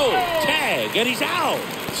 The throw, tag, and he's out.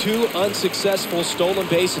 2 unsuccessful stolen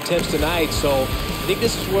base attempts tonight, so I think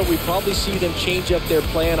this is where we probably see them change up their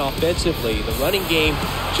plan offensively. The running game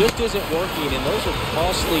just isn't working, and those are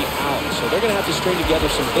costly outs. So they're going to have to string together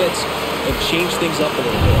some hits and change things up a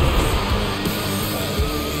little bit.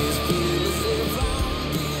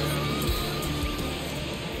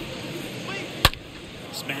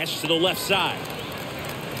 Smash to the left side.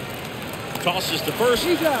 Tosses to first.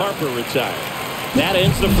 Harper retired. That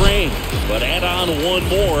ends the frame. But add on one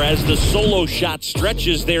more as the solo shot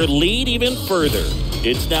stretches their lead even further.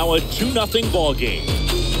 It's now a 2-0 ball game.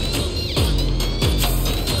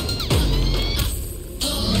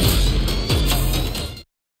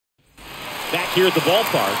 Back here at the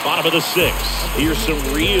ballpark, bottom of the 6th. Here's some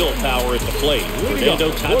real power at the plate. Fernando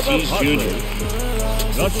Tatis Jr.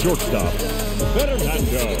 The shortstop,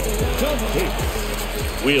 Fernando Tatis.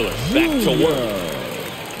 Wheeler back to work.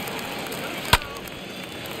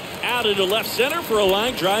 Out into left center for a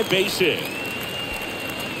line drive base hit.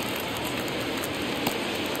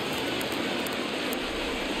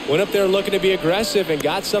 Went up there looking to be aggressive and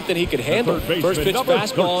got something he could handle. First pitch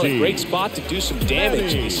fastball in a great spot to do some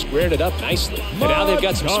damage. He squared it up nicely. And now they've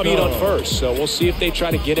got some speed on first, so we'll see if they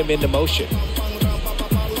try to get him into motion.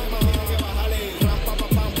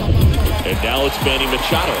 And now it's Manny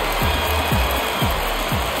Machado.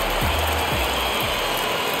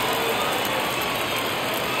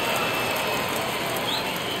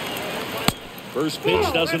 First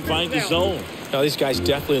pitch doesn't find the zone. Now these guys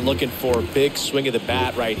definitely looking for a big swing of the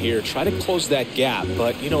bat right here. Try to close that gap.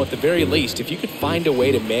 But, you know, at the very least, if you could find a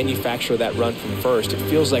way to manufacture that run from first, it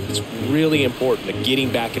feels like it's really important to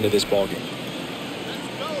getting back into this ballgame.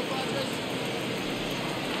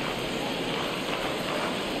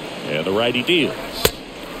 And the righty deals.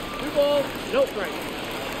 2 balls, no strike.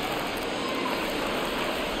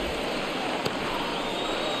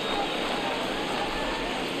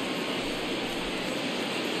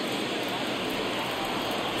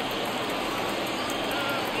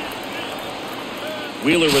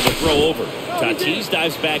 Wheeler with a throw over. Tatis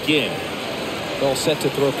dives back in. All set to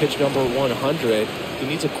throw pitch number 100. He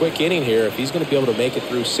needs a quick inning here if he's going to be able to make it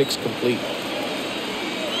through 6 complete.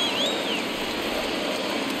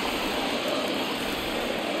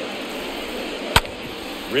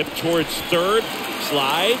 Ripped towards third.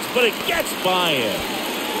 Slides, but it gets by him.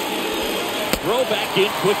 Throw back in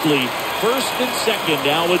quickly. first and second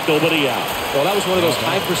now with nobody out. Well, that was one of those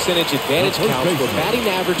high percentage advantage counts where batting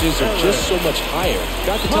averages are just so much higher.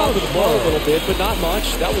 Got the top of the ball a little bit, but not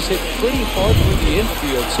much. That was hit pretty hard through the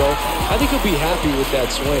infield, so I think he'll be happy with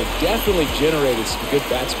that swing. Definitely generated some good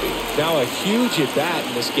bat speed. Now a huge at-bat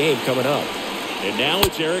in this game coming up. And now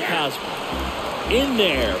it's Eric Hosmer in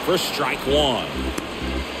there for strike one.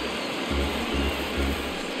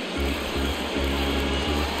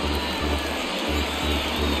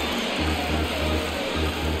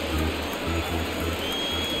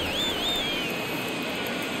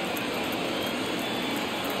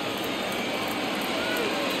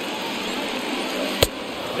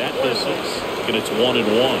 That misses, and it's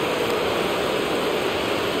 1-1.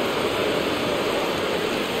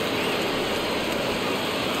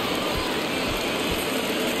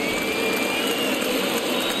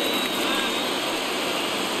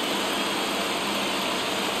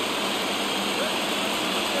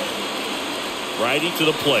 Righty to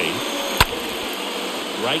the plate.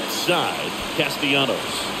 Right side, Castellanos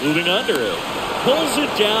moving under it. Pulls it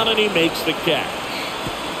down and he makes the catch.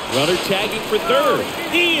 Runner tagging for third.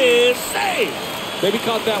 He is safe. Maybe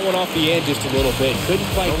caught that one off the end just a little bit. Couldn't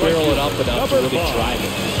quite barrel it up enough to really drive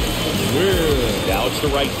it. Now it's the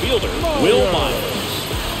right fielder, Will Myers.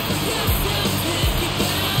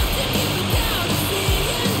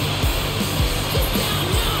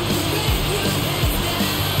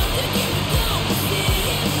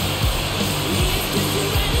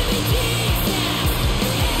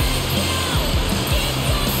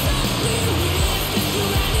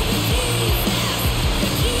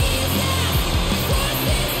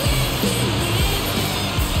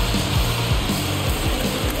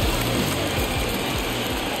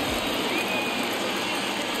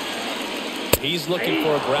 He's looking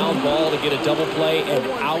for a ground ball to get a double play and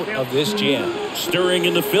out of this jam. Stirring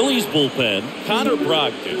in the Phillies bullpen, Connor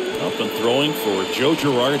Brogdon up and throwing for Joe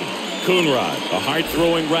Girardi. Coonrod, a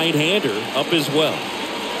hard-throwing right-hander, up as well.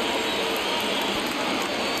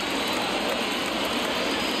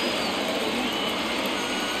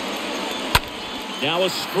 Now a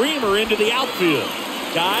screamer into the outfield.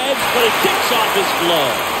 Dives, but it kicks off his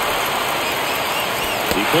glove.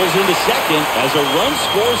 He pulls into second as a run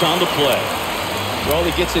scores on the play. Well,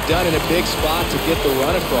 he gets it done in a big spot to get the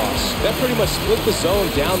run across. That pretty much split the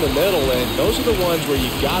zone down the middle, and those are the ones where you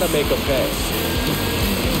got to make them pay.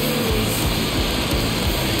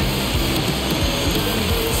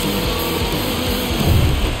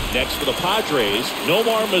 Next for the Padres,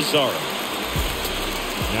 Nomar Mazara.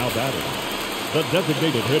 Now batting, the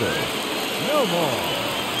designated hitter, Nomar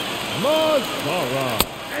Mazara.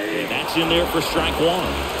 And that's in there for strike one.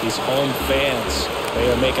 These home fans, they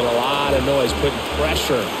are making a lot of noise, putting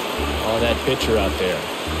pressure on that pitcher out there.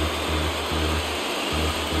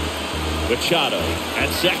 Machado at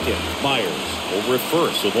second. Myers over at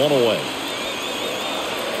first with one away.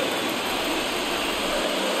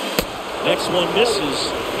 Next one misses,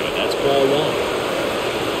 and that's ball one.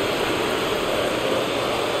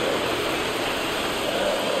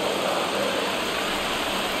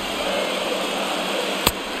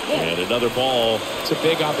 And another ball. It's a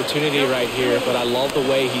big opportunity right here, but I love the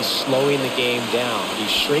way he's slowing the game down.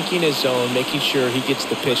 He's shrinking his zone, making sure he gets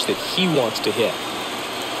the pitch that he wants to hit.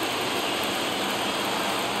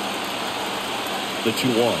 The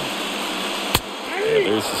 2-1. And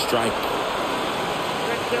there's the strike.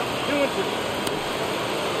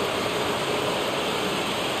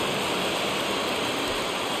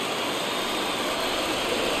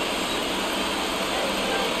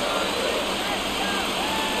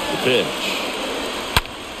 Pitch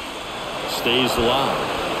stays alive.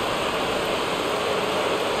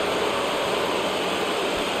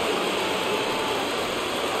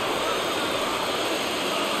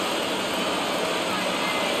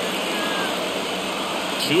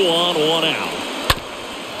 Two on, one out.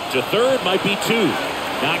 To third might be two.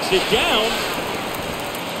 Knocks it down.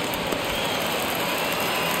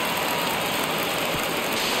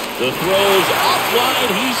 The throw's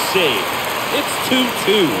offline. He's safe. It's 2-2.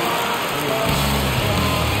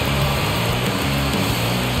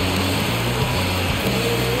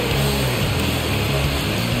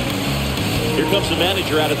 Here comes the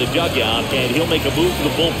manager out of the dugout, and he'll make a move to the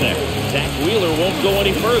bullpen. Zach Wheeler won't go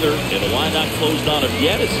any further, and the line not closed on him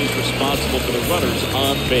yet as he's responsible for the runners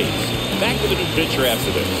on base. Back with a new pitcher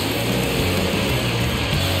after this.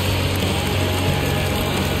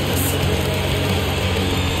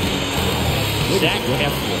 Zach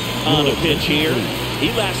Eflin on a pitch here. He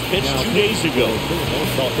last pitched 2 days ago.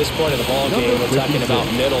 Well, at this point in the ball game, we're talking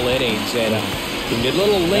about middle innings, and a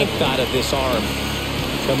little length out of this arm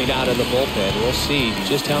coming out of the bullpen. We'll see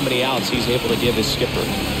just how many outs he's able to give his skipper.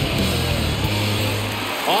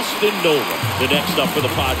 Austin Nola, the next up for the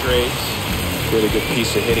Padres. Really good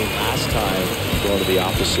piece of hitting last time, going to the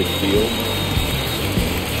opposite field.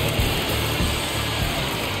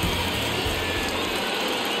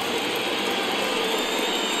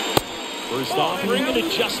 First offering, and it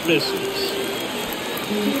just misses.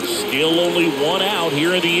 Still only one out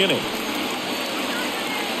here in the inning.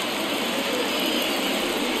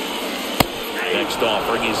 Next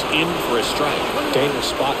offering is in for a strike. Dangerous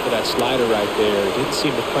spot for that slider right there. Didn't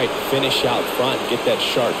seem to quite finish out front and get that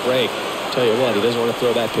sharp break. Tell you what, he doesn't want to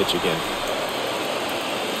throw that pitch again.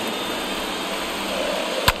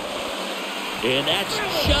 And that's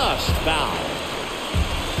just foul.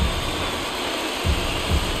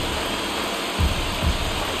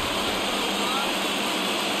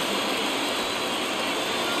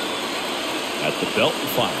 At the belt and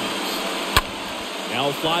fires. Now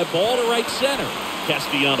a fly ball to right center.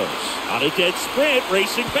 Castellanos on a dead sprint,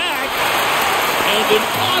 racing back. And an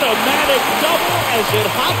automatic double as it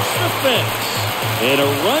hops the fence. And a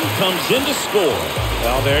run comes in to score.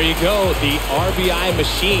 Well, there you go. The RBI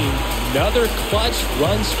machine. Another clutch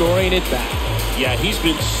run scoring it back. Yeah, he's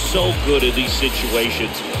been so good in these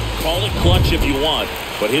situations. Call it clutch if you want,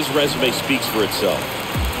 but his resume speaks for itself.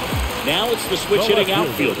 Now it's the switch hitting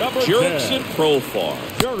outfielder, Jurickson Profar.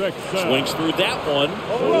 Swings through that one,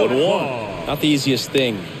 0-1. Not the easiest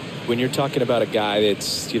thing when you're talking about a guy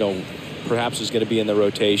that's, perhaps is going to be in the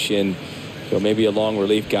rotation, maybe a long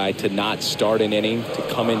relief guy, to not start an inning, to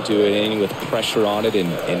come into an inning with pressure on it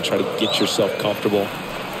and try to get yourself comfortable.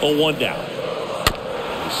 0-1 down.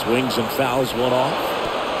 He swings and fouls one off.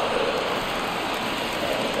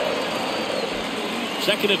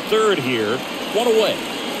 Second and third here, one away.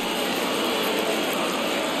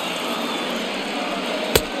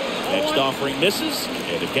 Next offering misses,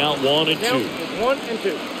 and a count 1-2.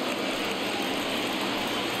 1-2.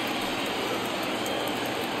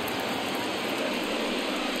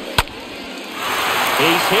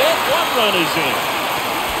 Base hit, one run is in.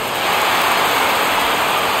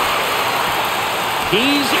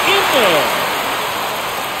 He's in there.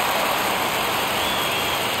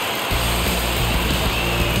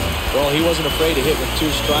 Well, he wasn't afraid to hit with 2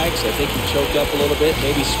 strikes. I think he choked up a little bit,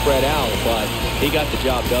 maybe spread out, but he got the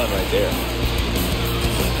job done right there.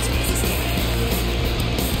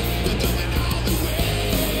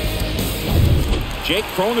 Jake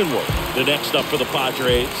Cronenworth, the next up for the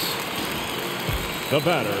Padres. The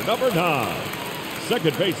batter, number 9,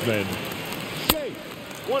 second baseman,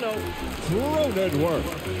 1-0. Cronenworth.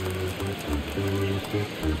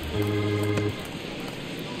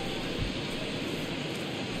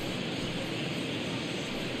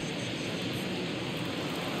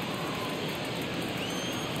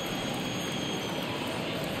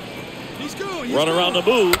 Run around the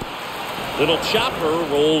move. Little chopper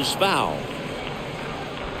rolls foul.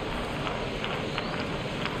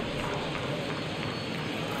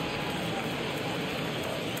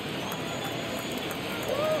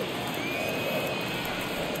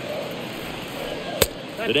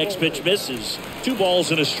 The next pitch misses. 2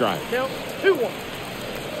 balls and a strike. Count 2-1.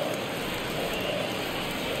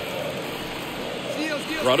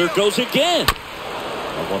 Runner goes again.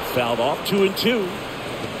 That one fouled off. 2-2.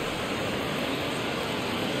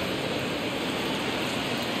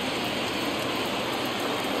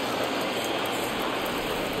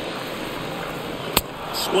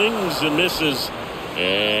 Swings and misses.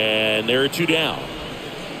 And there are 2 down.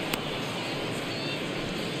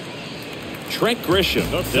 Trent Grisham,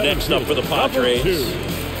 the next up for the Padres.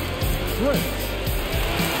 Trent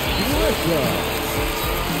Grisham.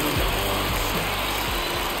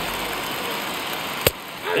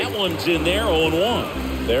 That one's in there,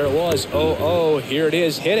 0-1. There it was, 0-0. Here it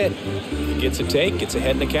is, hit it. Gets a take, gets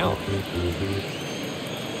ahead in the count.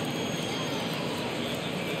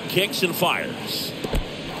 Kicks and fires.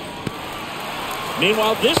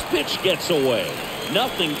 Meanwhile, this pitch gets away.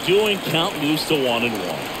 Nothing doing, count moves to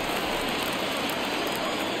 1-1.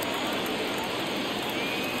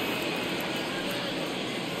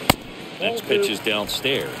 Next pitch is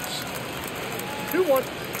downstairs. 2-1.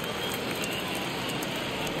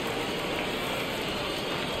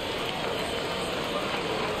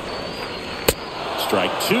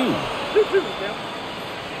 Strike 2. 2-2 now.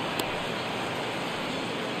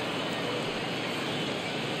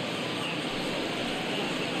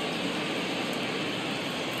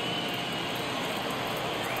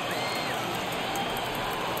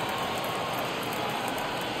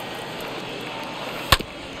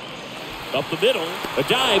 Up the middle, a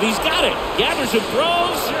dive, he's got it. Gathers and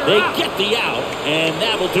throws, they get the out, and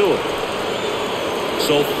that'll do it.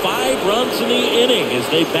 So 5 runs in the inning as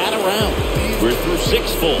they bat around. We're through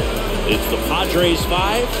 6 full. It's the Padres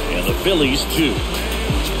 5 and the Phillies 2.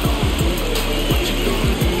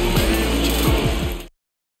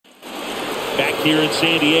 Back here in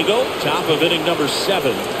San Diego, top of inning number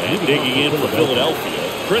 7, and digging in for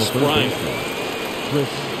Philadelphia, Chris Bryant.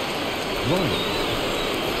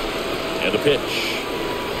 And the pitch.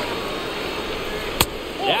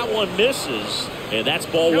 That one misses, and that's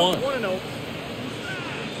ball 1. 1-0.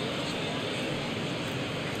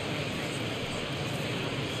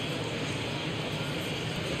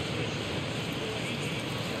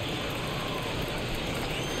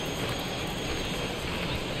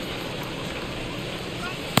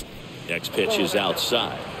 Next pitch is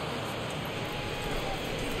outside.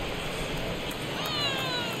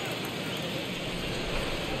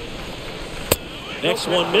 Next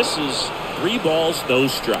one misses. 3 balls, no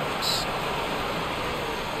strikes.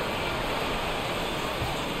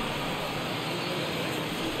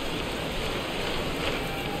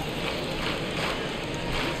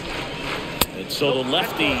 And so the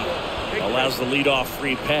lefty allows the leadoff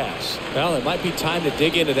free pass. Well, it might be time to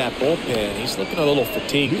dig into that bullpen. He's looking a little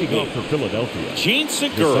fatigued. Leading off for Philadelphia, Gene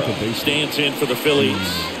Segura stands in for the Phillies.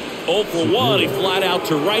 0 for 1. He flied out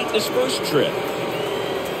to right in his first trip.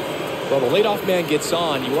 Well, the leadoff man gets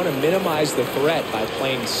on. You want to minimize the threat by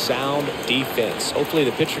playing sound defense. Hopefully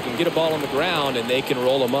the pitcher can get a ball on the ground and they can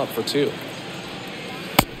roll him up for 2.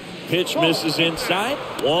 Pitch misses inside.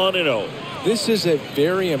 1-0. This is a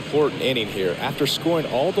very important inning here. After scoring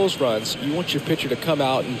all those runs, you want your pitcher to come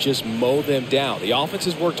out and just mow them down. The offense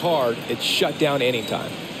has worked hard. It's shut down inning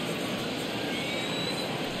time.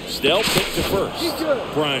 Snell picked to first.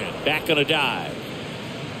 Bryant back on a dive.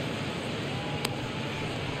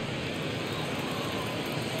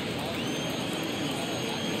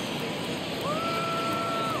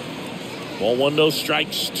 Ball 1, no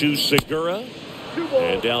strikes to Segura.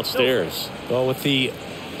 And downstairs. Well, with the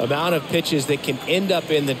amount of pitches that can end up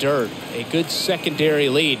in the dirt, a good secondary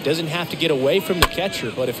lead doesn't have to get away from the catcher,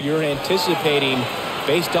 but if you're anticipating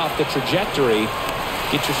based off the trajectory,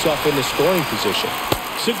 get yourself in the scoring position.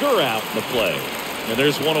 Segura out in the play, and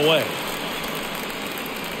there's one away.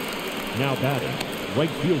 now batting, right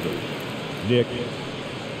fielder, Nick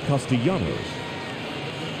Castellanos.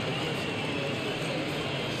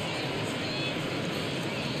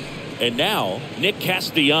 And now, Nick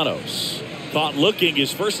Castellanos. Caught looking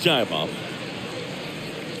his first time up.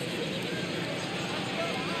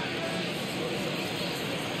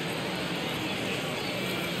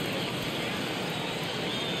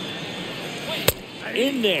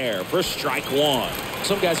 In there for strike one.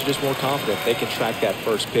 Some guys are just more confident they can track that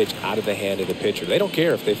first pitch out of the hand of the pitcher. They don't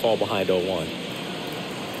care if they fall behind 0-1.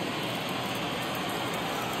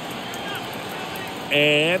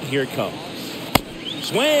 And here it comes.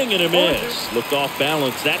 Swing and a miss. Looked off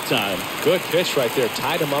balance that time. Good pitch right there.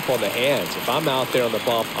 Tied him up on the hands. If I'm out there on the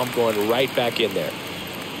bump, I'm going right back in there.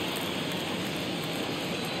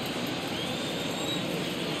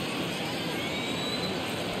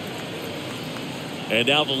 And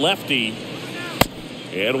now the lefty.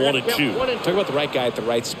 And 1-2. Talk about the right guy at the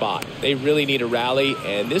right spot. They really need a rally,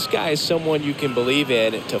 and this guy is someone you can believe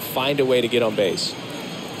in to find a way to get on base.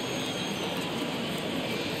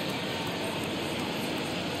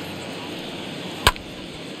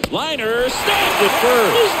 Liner snapped at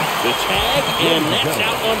first. The tag, and that's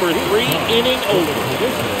out number 3, inning over.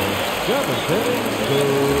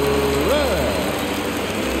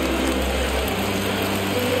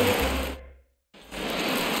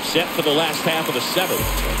 Set for the last half of the 7th.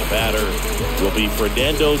 And the batter will be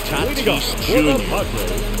Fernando Tatis Jr.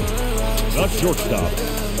 The shortstop,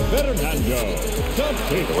 Fernando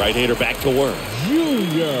Tatis. The right-hander back to work.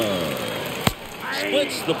 Jr.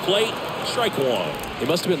 Splits the plate. Strike one. He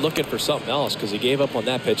must have been looking for something else because he gave up on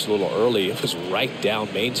that pitch a little early. It was right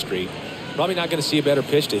down Main Street. Probably not going to see a better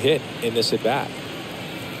pitch to hit in this at bat.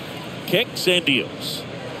 Kicks and deals.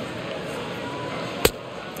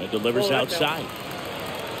 And delivers outside.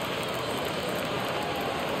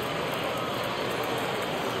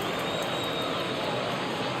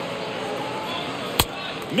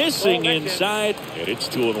 Missing inside, and it's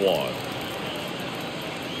 2-1.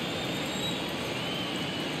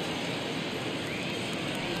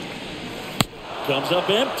 Comes up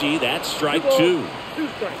empty. That's strike 2. 2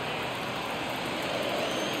 strikes.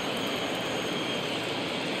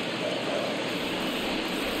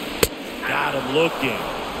 Got him looking.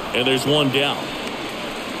 And there's one down.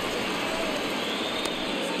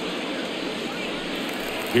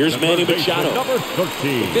 Here's Manny Machado. Number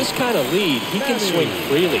 13. With this kind of lead, he can swing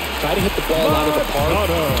freely. Try to hit the ball out of the park.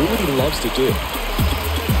 Do what he loves to do.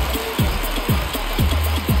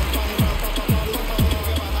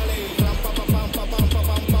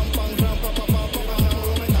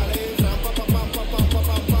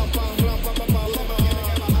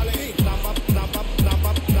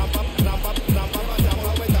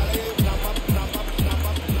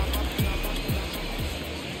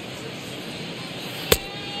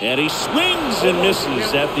 And he swings and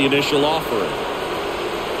misses at the initial offering.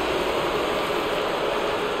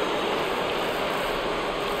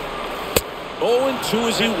 Oh, 2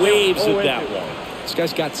 as he waves at that one. This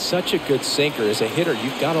guy's got such a good sinker. As a hitter,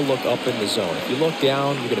 you've got to look up in the zone. If you look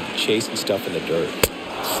down, you're going to be chasing stuff in the dirt.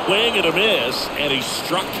 Swing and a miss, and he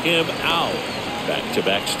struck him out.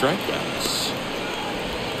 Back-to-back strikeouts.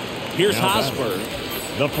 Here's Hosmer.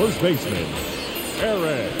 The first baseman,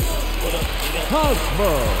 Eric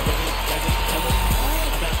Hosmer.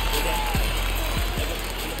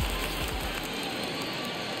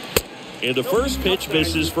 And the first pitch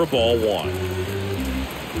misses for ball 1.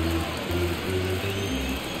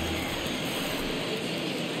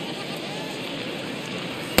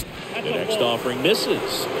 The next offering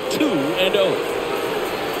misses. 2-0.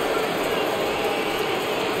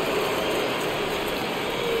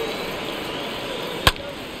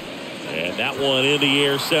 And that one in the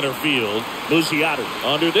air center field. Muziata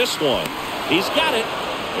under this one. He's got it.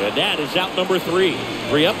 And that is out number 3.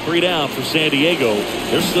 3 up, 3 down for San Diego.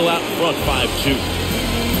 They're still out in front 5-2.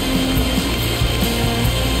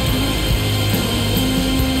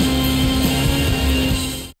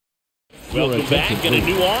 Welcome back, and a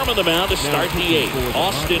new arm on the mound to start the 8th.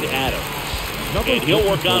 Austin Adams. And he'll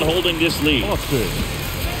work on holding this lead. Austin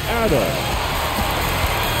Adams.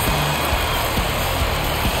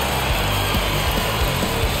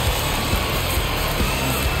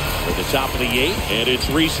 Top of the 8th, and it's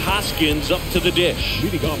Rhys Hoskins up to the dish.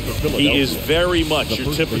 He is very much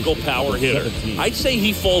your typical power hitter. I'd say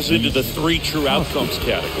he falls into the 3 true outcomes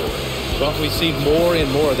category. Well, we've seen more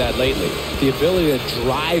and more of that lately. The ability to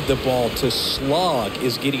drive the ball to slug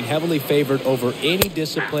is getting heavily favored over any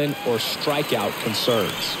discipline or strikeout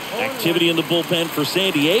concerns. Activity in the bullpen for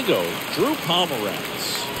San Diego. Drew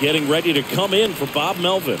Pomeranz getting ready to come in for Bob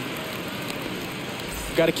Melvin.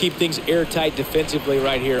 Got to keep things airtight defensively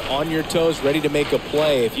right here. On your toes, ready to make a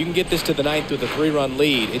play. If you can get this to the 9th with a 3-run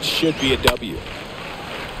lead, it should be a W.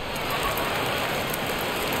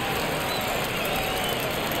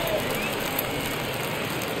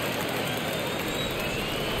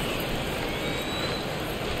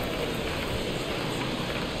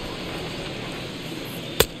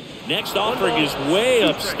 Next offering is way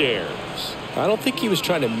upstairs. I don't think he was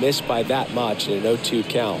trying to miss by that much in an 0-2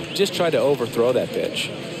 count. Just tried to overthrow that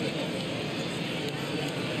pitch.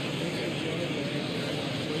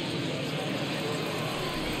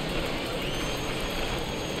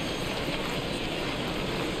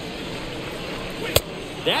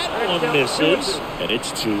 That one misses, and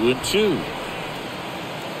it's 2-2.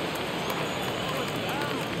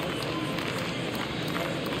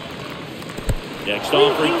 Next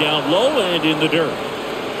offering down low and in the dirt.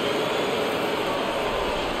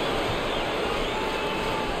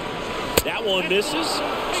 That one misses,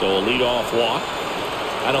 so a leadoff walk.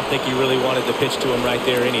 I don't think he really wanted to pitch to him right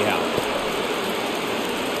there anyhow.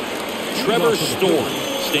 Trevor Story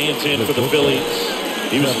stands in for the Phillies.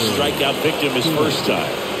 He was a strikeout victim his first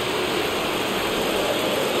time.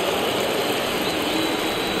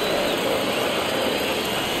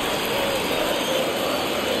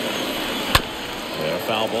 And a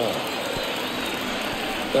foul ball.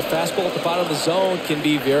 That fastball at the bottom of the zone can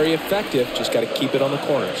be very effective. Just got to keep it on the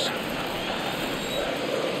corners.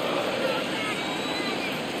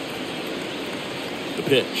 The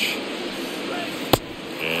pitch.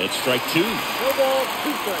 And it's strike 2. No ball,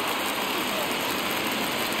 2 strikes.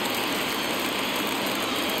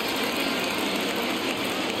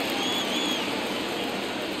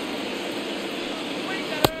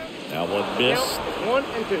 That one missed. 1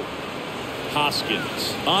 and 2.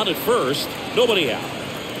 Hoskins on at first. Nobody out.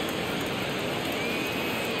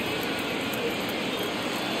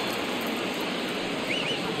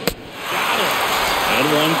 Got it. And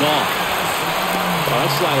one gone. Well,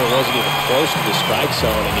 that slider wasn't even close to the strike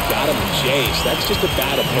zone, and he got him in chase. That's just a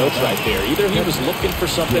bad approach right there. Either he was looking for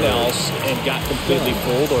something else and got completely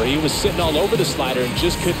fooled, or he was sitting all over the slider and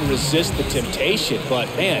just couldn't resist the temptation. But,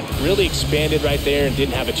 man, really expanded right there and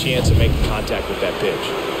didn't have a chance of making contact with that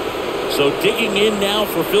pitch. So digging in now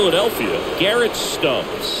for Philadelphia, Garrett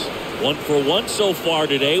Stubbs. 1 for 1 so far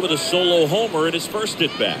today with a solo homer in his first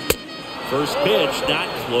at-bat. First pitch, not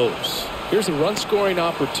close. Here's a run-scoring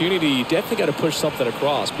opportunity. You definitely got to push something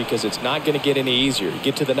across because it's not going to get any easier. You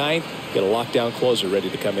get to the 9th, get a lockdown closer ready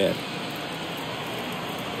to come in.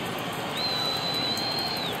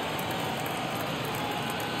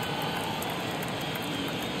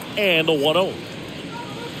 And the 1-0.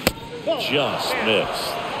 Just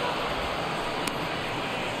missed.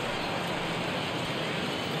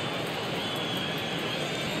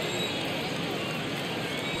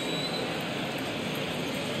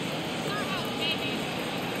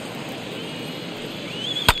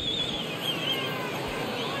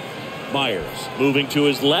 Myers moving to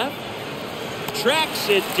his left. Tracks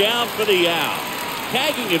it down for the out.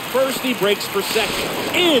 Tagging at first, he breaks for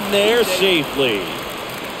second. In there safely.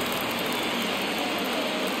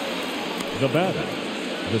 The batter,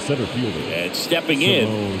 the center fielder. And stepping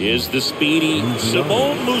in is the speedy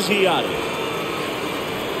Simone Muzziotti.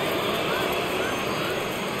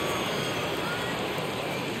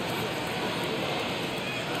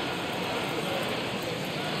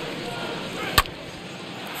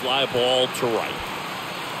 Fly ball to right.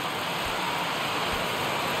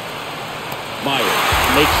 Myers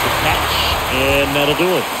makes the catch, and that'll do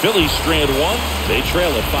it. Phillies strand one. They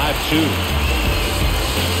trail at 5-2.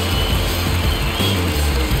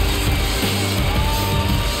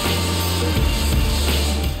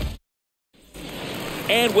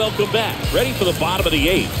 And welcome back. Ready for the bottom of the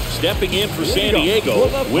eighth. Stepping in for San Diego,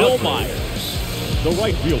 Will Myers. The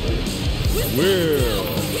right fielder, Will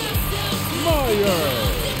Myers.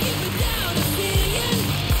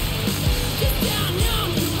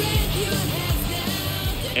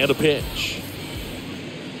 And a pitch.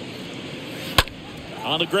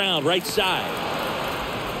 On the ground, right side.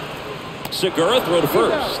 Segura throw to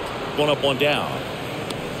first. One up, one down.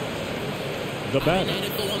 The batter,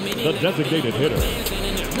 the designated hitter,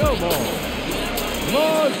 Nomar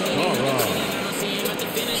Mazara.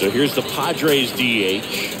 So here's the Padres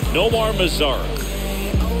DH, Nomar Mazara.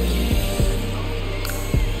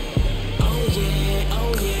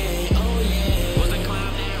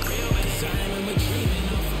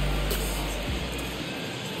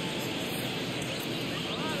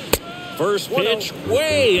 First pitch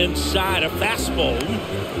way inside a fastball.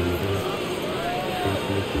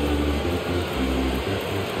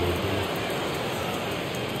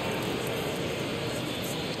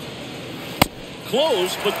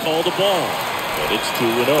 Close, but called a ball. But it's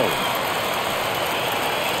 2-0.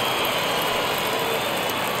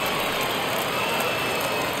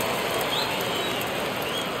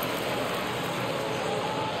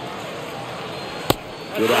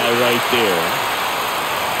 Good eye right there.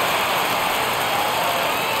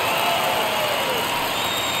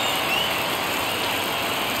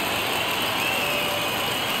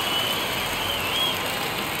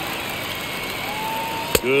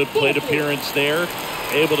 Good plate appearance there.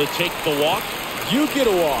 Able to take the walk. You get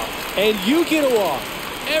a walk, and you get a walk.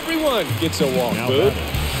 Everyone gets a walk, Boog.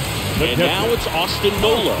 And now it's Austin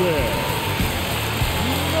Nola.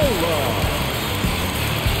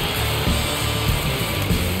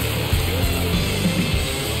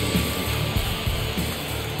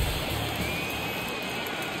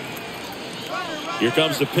 Here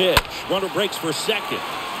comes the pitch. Runner breaks for second.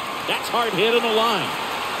 That's hard hit on the line.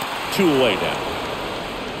 2 away now.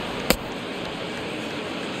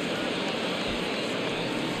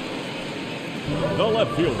 The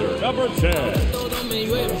left fielder, number 10,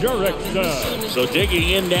 Jurickson. So digging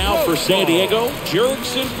in now for San Diego,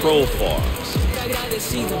 Jurickson Profar.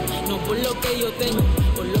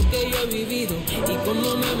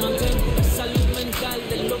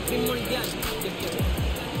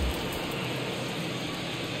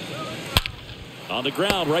 On the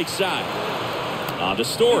ground, right side. On to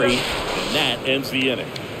Story, and that ends the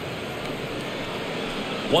inning.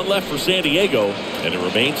 One left for San Diego, and it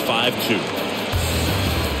remains 5-2.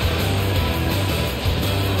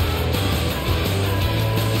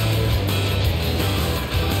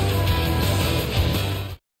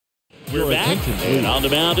 We're back, and on the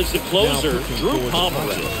mound is the closer, Drew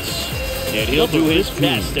Pomeranz. And he'll do his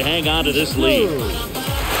best to hang on to this lead.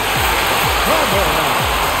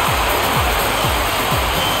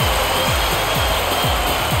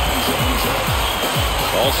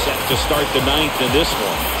 All set to start the ninth in this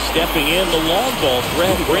one. Stepping in the long ball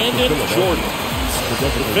threat, Brandon Jordan.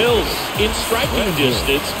 The Phillies in striking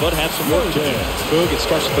distance, but have some work to do. Boog, it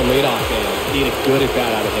starts with the leadoff man. Need a good at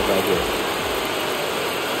bat out of him right here.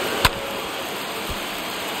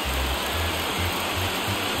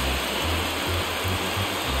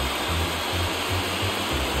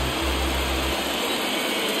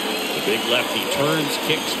 Big lefty turns,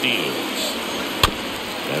 kicks, deals.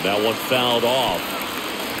 And that one fouled off.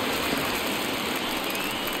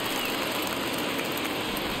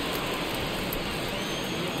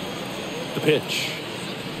 The pitch.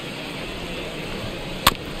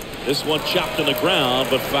 This one chopped on the ground,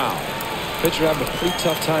 but foul. Pitcher having a pretty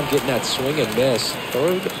tough time getting that swing and miss.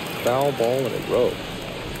 Third foul ball in a row.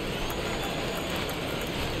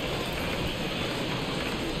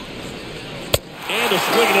 And a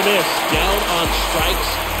swing and a miss. Down on strikes.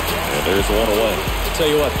 And there's one away. tell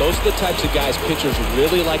you what, those are the types of guys pitchers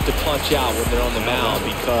really like to punch out when they're on the mound,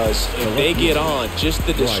 because if they get on, just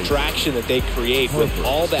the distraction that they create with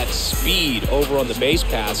all that speed over on the base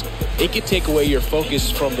pass, it can take away your focus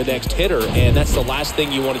from the next hitter, and that's the last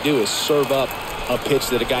thing you want to do is serve up a pitch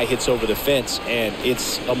that a guy hits over the fence, and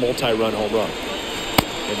it's a multi-run home run.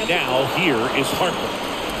 And now here is Harper.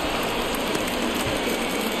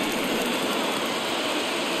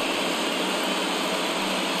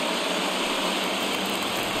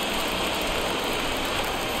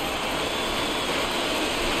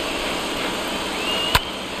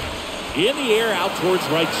 In the air out towards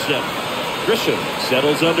right center. Grisham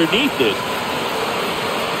settles underneath it.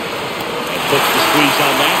 And puts the squeeze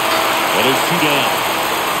on that. And it's 2 down.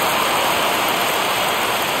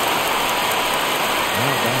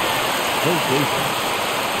 Now back. First baseman,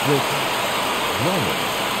 Chris Bryant.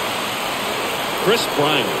 Chris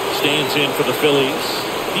Bryant stands in for the Phillies.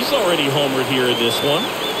 He's already homered here in this one.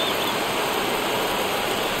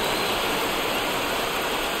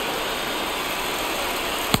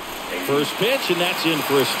 First pitch, and that's in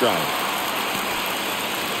for a strike.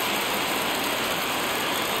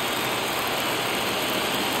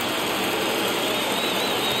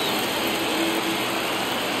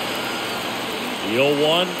 The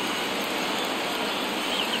 0-1.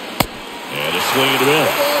 And a swing and a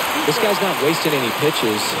miss. This guy's not wasting any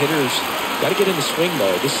pitches. Hitters got to get into swing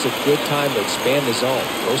mode. This is a good time to expand the zone.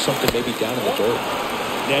 Throw something maybe down in the dirt.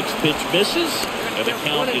 Next pitch misses, and the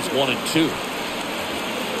count is 1-2.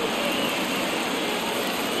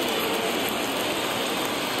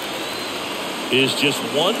 Is just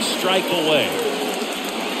 1 strike away.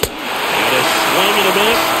 And a swing and a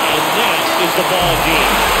miss, and that is the ball game.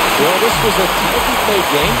 Well, this was a tightly played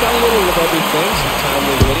game. Got a little of everything. Some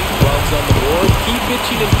timely hitting, runs on the board, key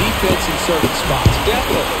pitching and defense in certain spots.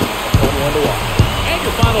 Definitely a fun one to watch. And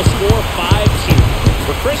your final score, 5-2.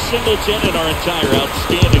 For Chris Singleton and our entire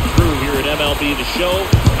outstanding crew here at MLB The Show,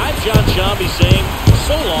 I'm John Shambi saying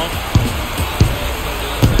so long.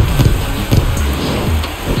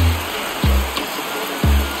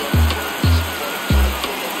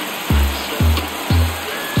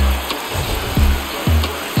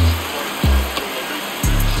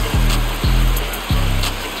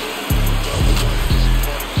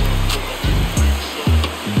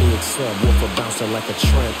 Subwoofer bouncing like a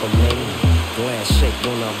trampoline. Glass shake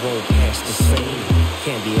when I roll past the scene.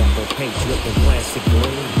 Candy apple paint dripping plastic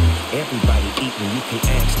green. Everybody eating, you can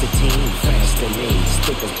ask the team. Fast and mean,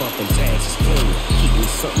 stickers bumping tags is clean. Keep me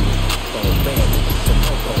something on bad. To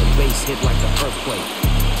pump on base hit like an earthquake.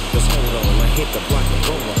 Just hold on, I hit the block and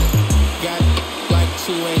roll on. Got like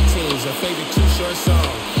 218s, a favorite Too Short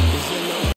song.